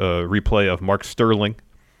did a replay of Mark Sterling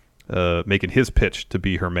making his pitch to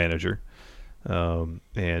be her manager. And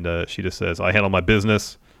she just says, I handle my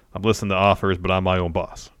business. I'm listening to offers, but I'm my own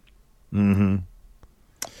boss. Mm-hmm.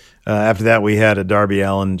 After that, we had a Darby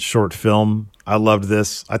Allin short film. I loved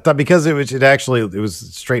this. I thought because it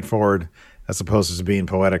was straightforward as opposed to being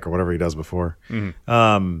poetic or whatever he does before.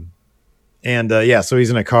 Mm-hmm. So he's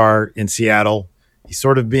in a car in Seattle. He's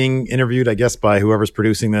sort of being interviewed, I guess, by whoever's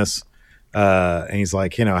producing this. And he's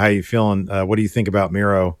like, how you feeling? What do you think about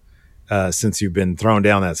Miro since you've been thrown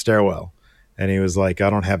down that stairwell? And he was like, I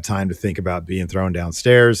don't have time to think about being thrown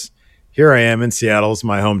downstairs. Here I am in Seattle. It's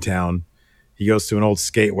my hometown. He goes to an old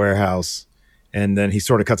skate warehouse, and then he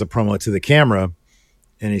sort of cuts a promo to the camera.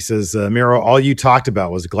 And he says, Miro, all you talked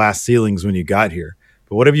about was glass ceilings when you got here.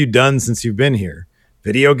 But what have you done since you've been here?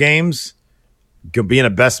 Video games? Being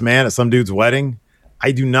a best man at some dude's wedding?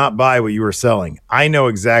 I do not buy what you were selling. I know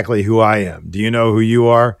exactly who I am. Do you know who you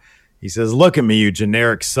are? He says, look at me, you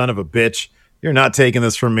generic son of a bitch. You're not taking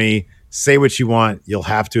this from me. Say what you want. You'll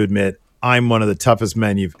have to admit, I'm one of the toughest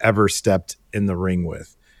men you've ever stepped in the ring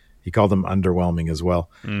with. He called them underwhelming as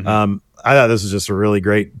well. Mm-hmm. I thought this was just a really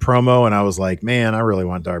great promo, and I was like, man, I really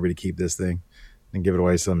want Darby to keep this thing. and give it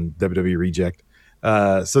away some WWE reject.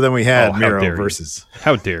 So then we had Miro versus.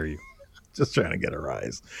 How dare you? Just trying to get a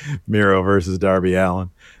rise. Miro versus Darby Allin.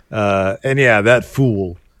 And yeah, that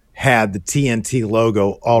fool had the TNT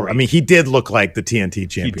logo all. I mean, he did look like the TNT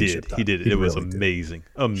championship. He did. It was amazing.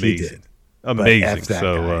 Amazing.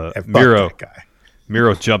 So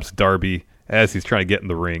Miro jumps Darby as he's trying to get in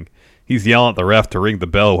the ring. He's yelling at the ref to ring the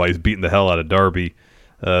bell while he's beating the hell out of Darby.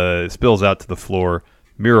 Spills out to the floor.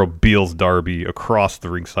 Miro beels Darby across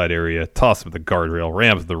the ringside area, tosses him the guardrail,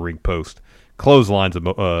 rams the ring post, clotheslines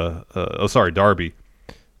Darby.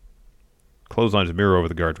 Clotheslines Miro over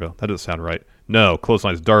the guardrail. That doesn't sound right. No,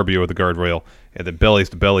 clotheslines Darby over the guardrail, and then bellies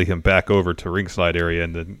to belly him back over to ringside area,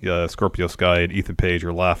 and then Scorpio Sky and Ethan Page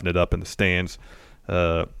are laughing it up in the stands.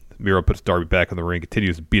 Miro puts Darby back in the ring,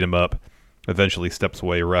 continues to beat him up, eventually steps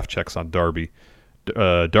away. Ref checks on Darby.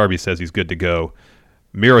 Darby says he's good to go.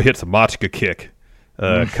 Miro hits a Machka kick.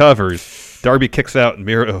 Covers. Darby kicks out, and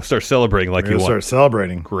Miro starts celebrating like he won. Starts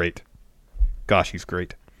celebrating. Great. Gosh, he's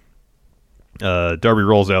great. Darby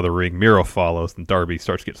rolls out of the ring. Miro follows, and Darby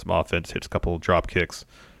starts getting some offense, hits a couple of drop kicks,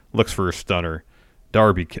 looks for a stunner.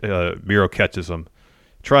 Miro catches him,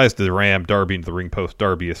 tries to ram Darby into the ring post.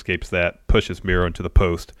 Darby escapes that, pushes Miro into the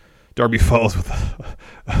post. Darby falls with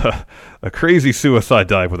a crazy suicide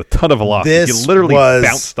dive with a ton of velocity. He literally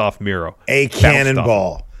bounced off Miro. A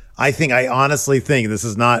cannonball. I honestly think this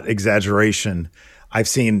is not exaggeration. I've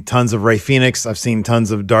seen tons of Ray Phoenix. I've seen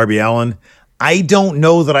tons of Darby Allin. I don't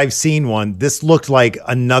know that I've seen one. This looked like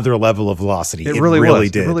another level of velocity. It really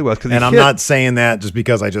did. It really was. And I'm not saying that just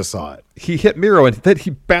because I just saw it. He hit Miro and then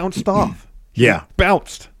he bounced off. He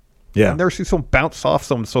bounced. Yeah. I've never seen someone bounce off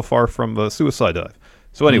someone so far from a suicide dive.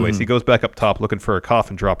 So anyways, he goes back up top looking for a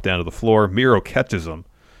coffin drop down to the floor. Miro catches him,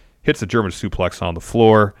 hits a German suplex on the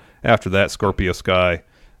floor. After that, Scorpio Sky,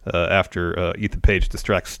 after Ethan Page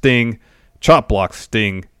distracts Sting, chop blocks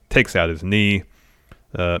Sting, takes out his knee.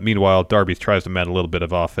 Meanwhile, Darby tries to mount a little bit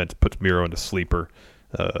of offense, puts Miro into sleeper.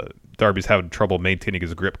 Darby's having trouble maintaining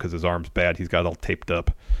his grip because his arm's bad. He's got it all taped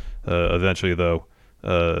up. Eventually, though,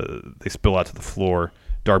 they spill out to the floor.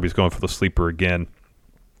 Darby's going for the sleeper again.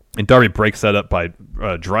 And Darby breaks that up by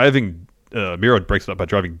driving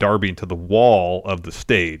Darby into the wall of the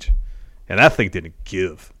stage. And that thing didn't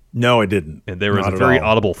give. No, it didn't. And there was a very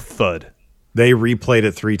audible thud. They replayed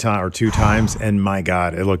it 2 times, and my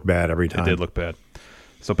God, it looked bad every time. It did look bad.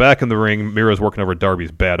 So back in the ring, Miro's working over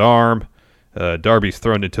Darby's bad arm. Darby's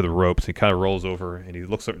thrown into the ropes. He kind of rolls over, and he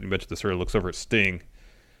looks over, you mentioned this earlier, looks over at Sting,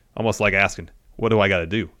 almost like asking, what do I got to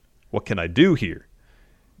do? What can I do here?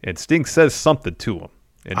 And Sting says something to him.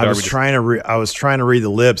 And I was trying to read the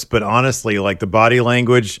lips, but honestly, like the body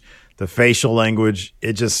language, the facial language,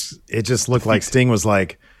 it just looked like Sting was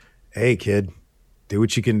like, "Hey, kid, do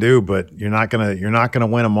what you can do, but you're not gonna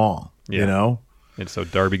win them all." Yeah. You know. And so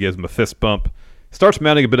Darby gives him a fist bump, starts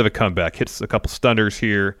mounting a bit of a comeback, hits a couple stunners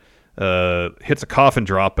here, hits a coffin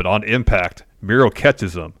drop, but on impact, Miro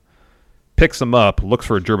catches him, picks him up, looks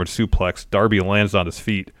for a German suplex. Darby lands on his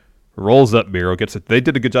feet. Rolls up Miro, gets it. They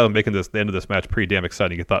did a good job of making the end of this match pretty damn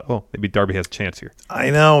exciting. You thought, oh, maybe Darby has a chance here.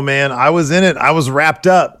 I know, man. I was in it. I was wrapped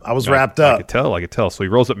up. I could tell. So he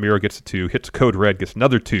rolls up Miro, gets a 2, hits a code red, gets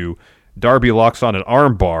another 2. Darby locks on an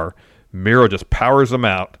arm bar. Miro just powers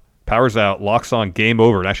out, locks on, game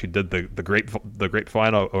over, and actually did the great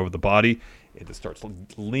final over the body. It just starts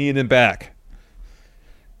leaning back.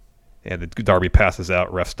 And Darby passes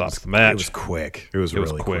out. Ref stops the match. It was quick. It was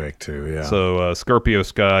really quick too. Yeah. So Scorpio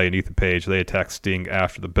Sky and Ethan Page, they attack Sting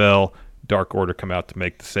after the bell. Dark Order come out to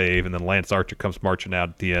make the save, and then Lance Archer comes marching out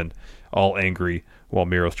at the end, all angry, while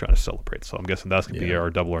Miro's trying to celebrate. So I'm guessing that's gonna be our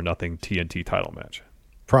Double or Nothing TNT title match.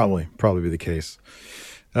 Probably be the case.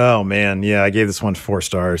 Oh man, yeah, I gave this one 4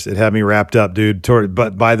 stars. It had me wrapped up, dude.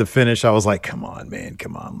 But by the finish, I was like, "Come on, man,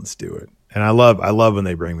 let's do it." And I love when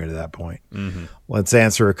they bring me to that point. Mm-hmm. Let's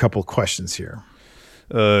answer a couple questions here.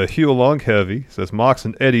 Hugh Longheavy says Mox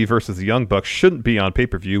and Eddie versus the Young Bucks shouldn't be on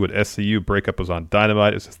pay-per-view. When SCU breakup was on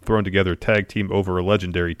Dynamite, it's thrown together a tag team over a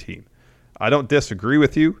legendary team. I don't disagree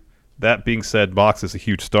with you. That being said, Mox is a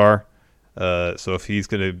huge star. So if he's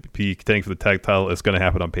going to be contending for the tag title, it's going to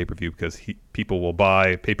happen on pay-per-view because people will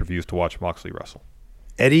buy pay-per-views to watch Moxley wrestle.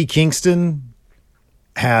 Eddie Kingston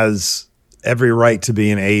has every right to be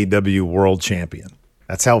an AEW world champion.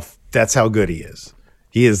 That's how good he is.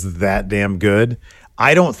 He is that damn good.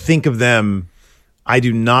 I do not think of them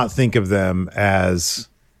as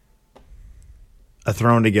a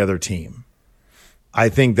thrown together team. I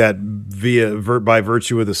think that by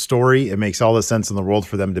virtue of the story, it makes all the sense in the world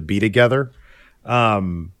for them to be together.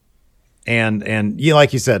 And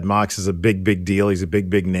like you said, Mox is a big deal. He's a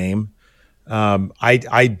big name.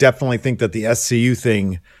 I definitely think that the SCU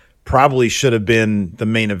thing probably should have been the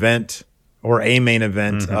main event or a main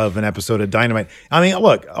event of an episode of Dynamite. I mean,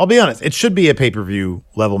 look, I'll be honest. It should be a pay-per-view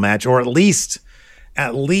level match, or at least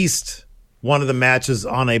one of the matches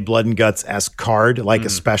on a Blood and Guts-esque card, like a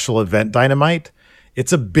special event Dynamite.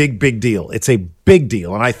 It's a big, big deal. It's a big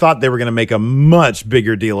deal. And I thought they were going to make a much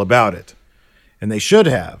bigger deal about it. And they should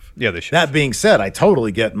have. Yeah, they should. That being said, I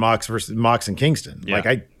totally get Mox and Kingston. Yeah. Like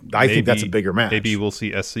I think that's a bigger match. Maybe we'll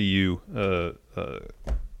see SCU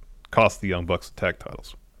cost the Young Bucks the tag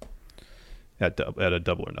titles at a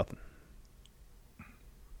Double or Nothing.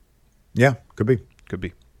 Yeah, could be. Could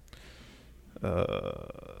be.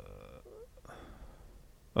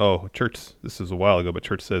 Church. This is a while ago, but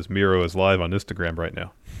Church says Miro is live on Instagram right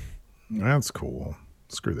now. That's cool.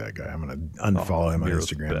 Screw that guy. I'm going to unfollow him on Miro's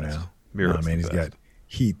Instagram now. Miro's Man, he's best. got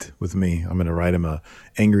heat with me. I'm going to write him a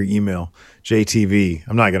angry email. JTV.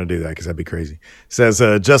 I'm not going to do that because that'd be crazy. Says,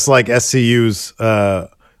 just like SCU's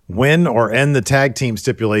win or end the tag team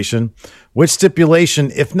stipulation, which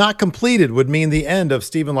stipulation, if not completed, would mean the end of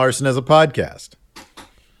Steven Larson as a podcast?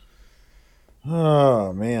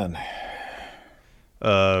 Oh, man.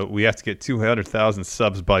 We have to get 200,000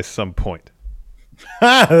 subs by some point.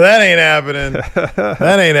 That ain't happening.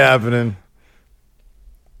 That ain't happening.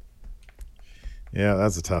 Yeah,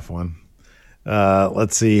 that's a tough one.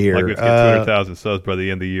 Let's see here. Like we have to get 200,000 subs by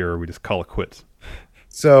the end of the year, or we just call it quits.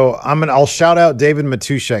 So I'll shout out David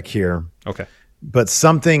Matuszek here. Okay. But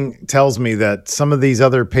something tells me that some of these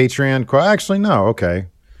other Patreon, actually, no, okay.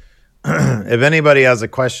 If anybody has a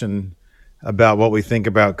question about what we think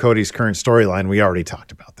about Cody's current storyline, we already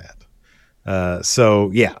talked about that.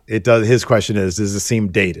 So yeah, it does. His question is, does it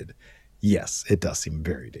seem dated? Yes, it does seem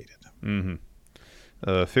very dated. Mm-hmm.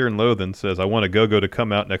 Fear and Loathing says, I want a Go-Go to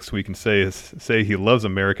come out next week and say he loves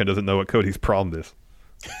America and doesn't know what Cody's problem is.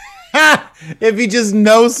 If he just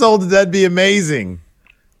no-sold it, that'd be amazing.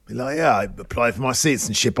 Be like, yeah, I apply for my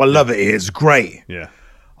citizenship. I love it here. It's great. Yeah.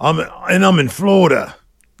 I'm in Florida.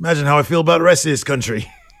 Imagine how I feel about the rest of this country.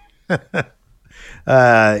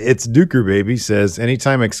 It's Duker Baby says,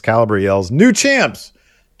 anytime Excalibur yells new champs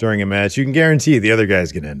during a match, you can guarantee the other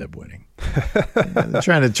guy's gonna end up winning. They're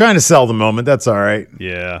trying to sell the moment. That's all right.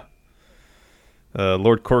 Yeah.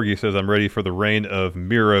 Lord Corgi says, I'm ready for the reign of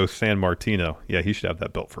Miro San Martino. Yeah, he should have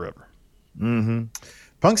that belt forever. Mm-hmm.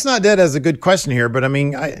 Punk's Not Dead has a good question here, but I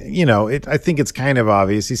mean, I think it's kind of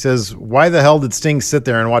obvious. He says, why the hell did Sting sit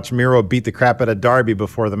there and watch Miro beat the crap out of Darby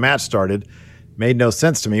before the match started? Made no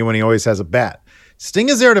sense to me when he always has a bat. Sting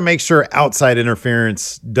is there to make sure outside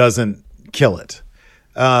interference doesn't kill it.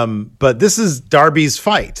 But this is Darby's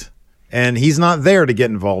fight, and he's not there to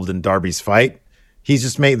get involved in Darby's fight. He's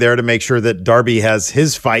just there to make sure that Darby has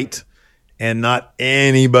his fight and not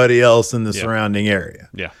anybody else in the surrounding area.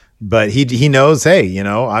 Yeah. But he knows, hey,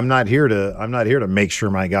 I'm not here to make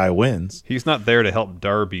sure my guy wins. He's not there to help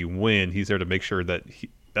Darby win. He's there to make sure that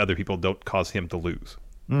other people don't cause him to lose.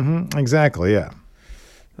 Mm-hmm. Exactly, yeah.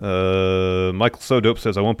 Michael So Dope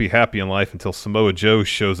says, I won't be happy in life until Samoa Joe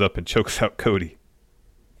shows up and chokes out Cody.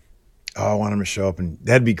 Oh, I want him to show up, and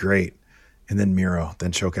that'd be great. And then Miro,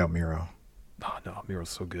 then choke out Miro. Oh, no, Miro's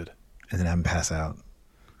so good. And then have him pass out.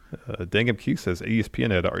 Dangam Q says,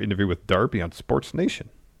 ESPN had our interview with Darby on Sports Nation.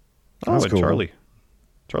 Oh, That's and cool.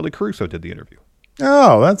 Charlie Caruso did the interview.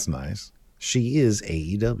 Oh, that's nice. She is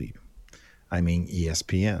AEW. I mean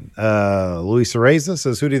ESPN. Luis Areza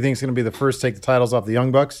says, who do you think is going to be the first to take the titles off the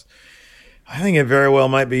Young Bucks? I think it very well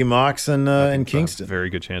might be Mox and Kingston. Very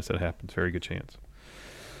good chance that happens. Very good chance.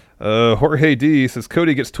 Jorge D says,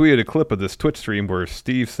 Cody gets tweeted a clip of this Twitch stream where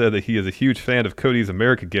Steve said that he is a huge fan of Cody's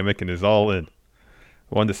America gimmick and is all in.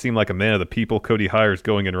 Wanted to seem like a man of the people. Cody hires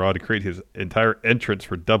going in Raw to create his entire entrance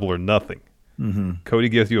for Double or Nothing. Mm-hmm. Cody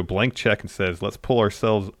gives you a blank check and says, let's pull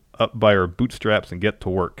ourselves up by our bootstraps and get to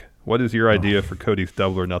work. What is your idea for Cody's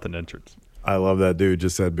Double or Nothing entrance? I love that dude.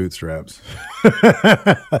 Just said bootstraps.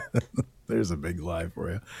 There's a big lie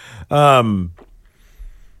for you.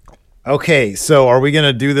 Okay, so are we going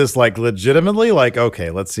to do this like legitimately? Like, okay,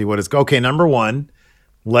 let's see what it's... Okay, number one,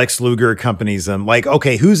 Lex Luger accompanies him. Like,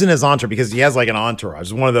 okay, who's in his entourage? Because he has like an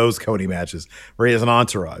entourage. It's one of those Cody matches where he has an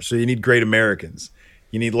entourage. So you need Great Americans.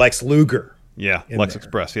 You need Lex Luger. Yeah, Lex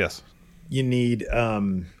Express, yes. You need...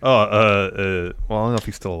 well, I don't know if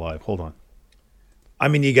he's still alive. Hold on. I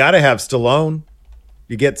mean, you got to have Stallone.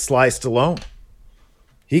 You get Sly Stallone.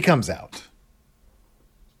 He comes out.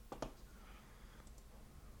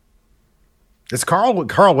 It's Carl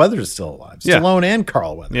Weathers is still alive. Stallone and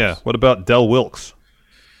Carl Weathers. Yeah. What about Del Wilkes?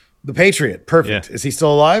 The Patriot. Perfect. Yeah. Is he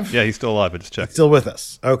still alive? Yeah, he's still alive. I just checked. Still with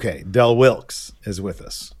us. Okay. Del Wilkes is with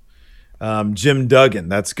us. Jim Duggan.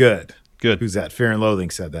 That's good. Good. Who's that? Fear and Loathing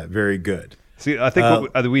said that. Very good. See, I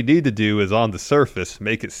think what we need to do is on the surface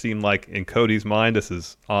make it seem like in Cody's mind this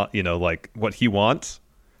is, like what he wants.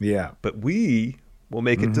 Yeah. But we will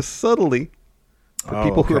make it just subtly for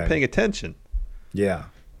people who are paying attention. Yeah.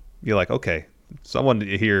 You're like, okay, someone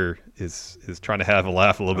here is trying to have a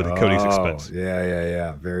laugh a little bit at Cody's expense.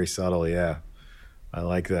 Yeah. Very subtle. Yeah. I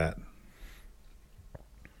like that.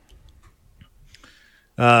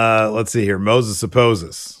 Let's see here. Moses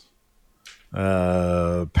opposes.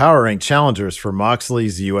 Power rank challengers for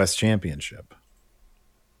Moxley's U.S. Championship.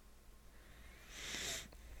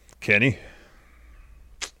 Kenny.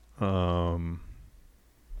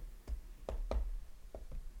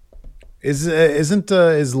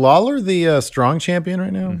 Is Lawler the strong champion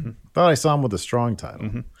right now? Thought I saw him with a strong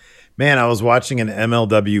title. Man, I was watching an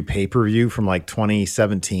MLW pay-per-view from like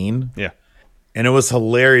 2017. Yeah. And it was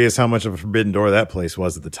hilarious how much of a forbidden door that place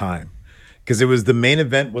was at the time. Because it was the main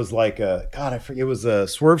event was like I forget, it was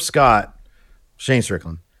Swerve Scott, Shane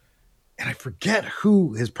Strickland, and I forget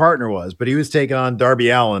who his partner was, but he was taking on Darby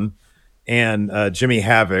Allin and Jimmy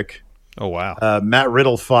Havoc. Oh wow! Matt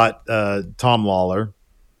Riddle fought Tom Lawler.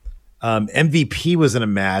 MVP was in a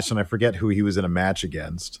match, and I forget who he was in a match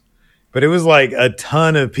against. But it was like a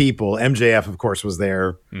ton of people. MJF, of course, was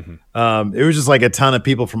there. It was just like a ton of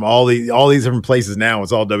people from all these different places. Now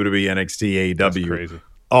it's all WWE, NXT, AEW. That's crazy.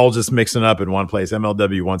 All just mixing up in one place.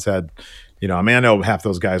 MLW once had, I know half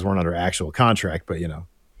those guys weren't under actual contract, but yeah,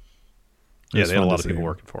 they had a lot of people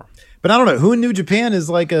working for them. But I don't know who in New Japan is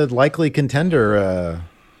like a likely contender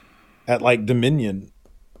at like Dominion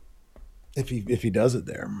if he does it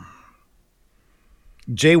there.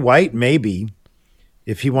 Jay White, maybe.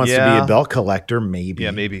 If he wants to be a belt collector, maybe.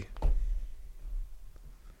 Yeah, maybe.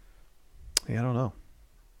 Yeah, I don't know.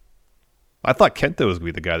 I thought Kenta was going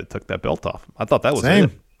to be the guy that took that belt off. I thought that was it.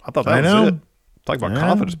 I thought that was it. Talk about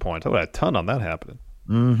confidence points. I had a ton on that happening.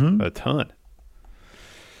 A ton.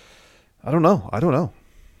 I don't know.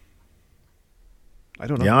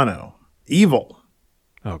 Yano. Evil.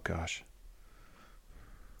 Oh, gosh.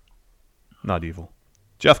 Not evil.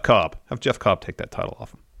 Jeff Cobb. Have Jeff Cobb take that title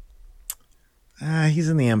off him. He's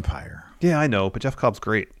in the Empire. Yeah, I know, but Jeff Cobb's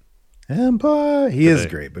great. Empire. He is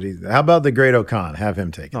great, but how about the Great O'Khan? Have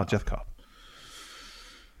him take it. No, Jeff Cobb.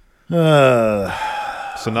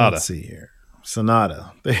 Sonata. Let's see here.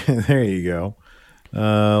 Sonata. There you go.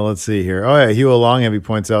 Let's see here. Oh, yeah. Hugh Longheavy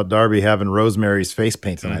points out Darby having Rosemary's face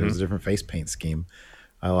paint tonight. It was a different face paint scheme.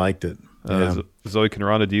 I liked it. Zoe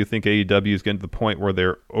Conrada, do you think AEW is getting to the point where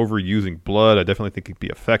they're overusing blood? I definitely think it could be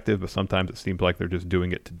effective, but sometimes it seems like they're just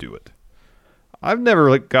doing it to do it. I've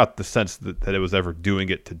never got the sense that it was ever doing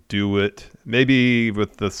it to do it. Maybe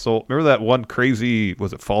with the soul. Remember that one crazy,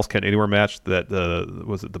 was it Falls Count Anywhere match that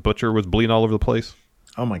was it the Butcher was bleeding all over the place?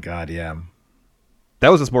 Oh my God, yeah. That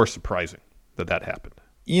was just more surprising that happened.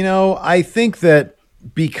 I think that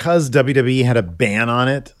because WWE had a ban on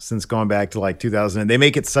it since going back to like 2000, they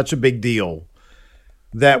make it such a big deal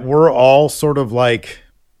that we're all sort of like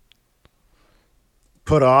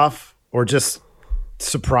put off or just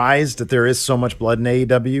surprised that there is so much blood in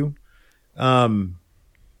AEW.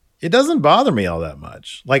 It doesn't bother me all that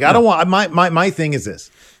much. Like, I don't want my thing is this.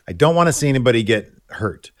 I don't want to see anybody get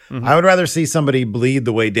hurt. I would rather see somebody bleed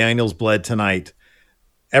the way Daniels bled tonight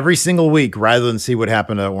every single week rather than see what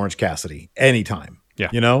happened to Orange Cassidy anytime. Yeah.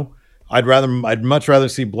 I'd much rather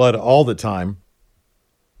see blood all the time.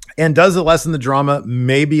 And does it lessen the drama?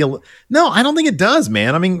 Maybe. No, I don't think it does,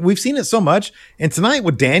 man. I mean, we've seen it so much. And tonight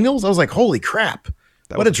with Daniels, I was like, holy crap.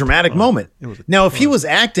 What a dramatic moment. Now, if he was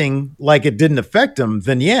acting like it didn't affect him,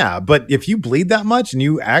 then yeah. But if you bleed that much and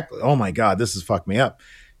you act, oh my God, this has fucked me up,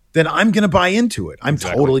 then I'm going to buy into it. I'm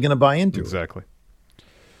totally going to buy into it. Exactly.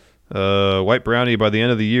 White Brownie, by the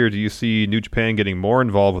end of the year, do you see New Japan getting more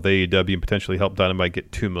involved with AEW and potentially help Dynamite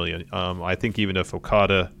get $2 million? I think even if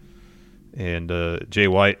Okada and Jay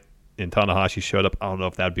White and Tanahashi showed up, I don't know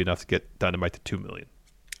if that would be enough to get Dynamite to $2 million.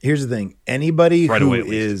 Here's the thing. Anybody who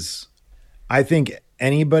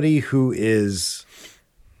is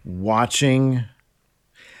watching,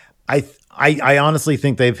 I honestly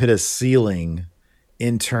think they've hit a ceiling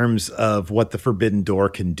in terms of what the Forbidden Door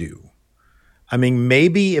can do. I mean,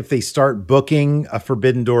 maybe if they start booking a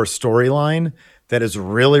Forbidden Door storyline that is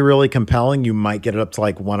really, really compelling, you might get it up to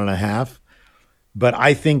like 1.5. But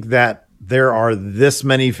I think that there are this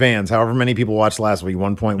many fans, however many people watched last week,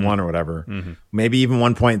 1.1 or whatever, maybe even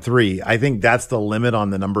 1.3. I think that's the limit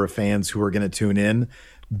on the number of fans who are going to tune in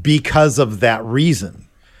because of that reason.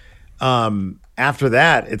 After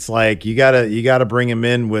that, it's like you gotta bring him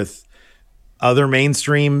in with other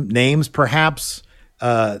mainstream names, perhaps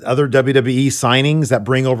other WWE signings that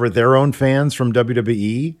bring over their own fans from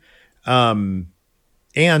WWE. and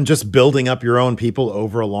just building up your own people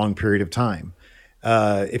over a long period of time.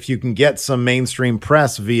 If you can get some mainstream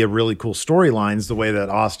press via really cool storylines, the way that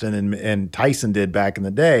Austin and Tyson did back in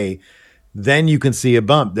the day, then you can see a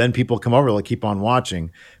bump. Then people come over, they'll keep on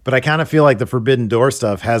watching. But I kind of feel like the Forbidden Door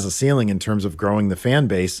stuff has a ceiling in terms of growing the fan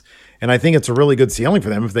base. And I think it's a really good ceiling for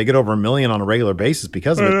them. If they get over 1 million on a regular basis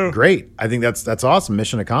because of it, great. I think that's awesome.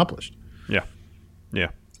 Mission accomplished. Yeah.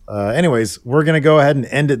 Yeah. Anyways, we're going to go ahead and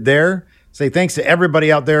end it there. Say thanks to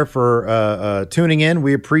everybody out there for tuning in.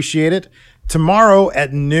 We appreciate it. Tomorrow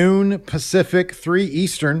at noon Pacific, 3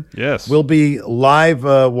 Eastern, yes, we'll be live.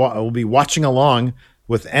 We'll be watching along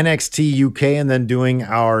with NXT UK and then doing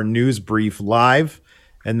our news brief live.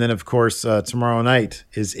 And then, of course, tomorrow night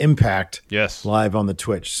is Impact live on the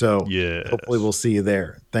Twitch. So hopefully we'll see you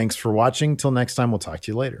there. Thanks for watching. Till next time, we'll talk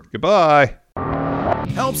to you later. Goodbye.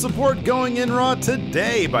 Help support Going In Raw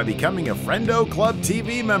today by becoming a Friendo Club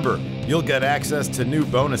TV member. You'll get access to new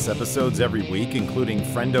bonus episodes every week, including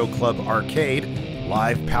Friendo Club Arcade,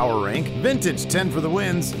 Live Power Rank, Vintage 10 for the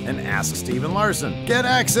Wins, and Ask Steven Larson. Get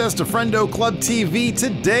access to Friendo Club TV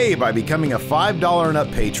today by becoming a $5 and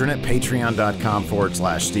up patron at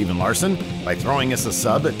patreon.com/Steven Larson, by throwing us a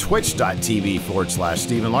sub at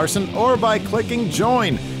twitch.tv/Steven Larson, or by clicking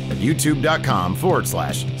join at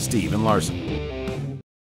youtube.com/Steven Larson.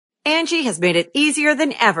 Angie has made it easier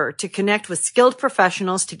than ever to connect with skilled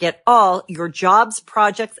professionals to get all your jobs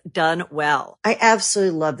projects done well. I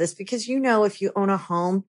absolutely love this because, if you own a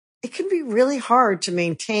home, it can be really hard to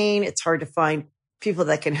maintain. It's hard to find people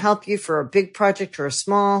that can help you for a big project or a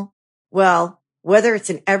small. Well, whether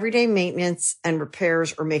it's in everyday maintenance and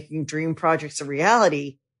repairs or making dream projects a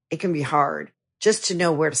reality, it can be hard just to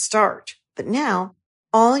know where to start. But now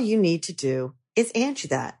all you need to do is Angie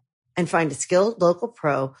that and find a skilled local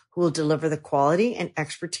pro who will deliver the quality and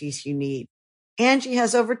expertise you need. Angie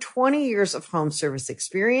has over 20 years of home service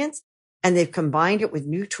experience, and they've combined it with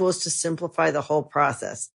new tools to simplify the whole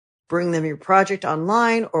process. Bring them your project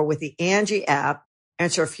online or with the Angie app,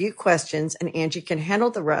 answer a few questions, and Angie can handle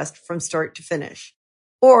the rest from start to finish.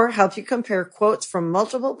 Or help you compare quotes from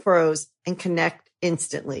multiple pros and connect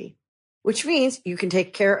instantly, which means you can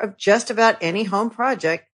take care of just about any home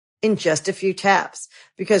project in just a few taps.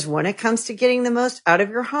 Because when it comes to getting the most out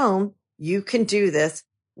of your home, you can do this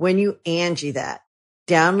when you Angie that.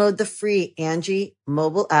 Download the free Angie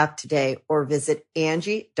mobile app today or visit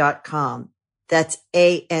Angie.com. That's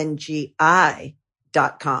ANGI.com.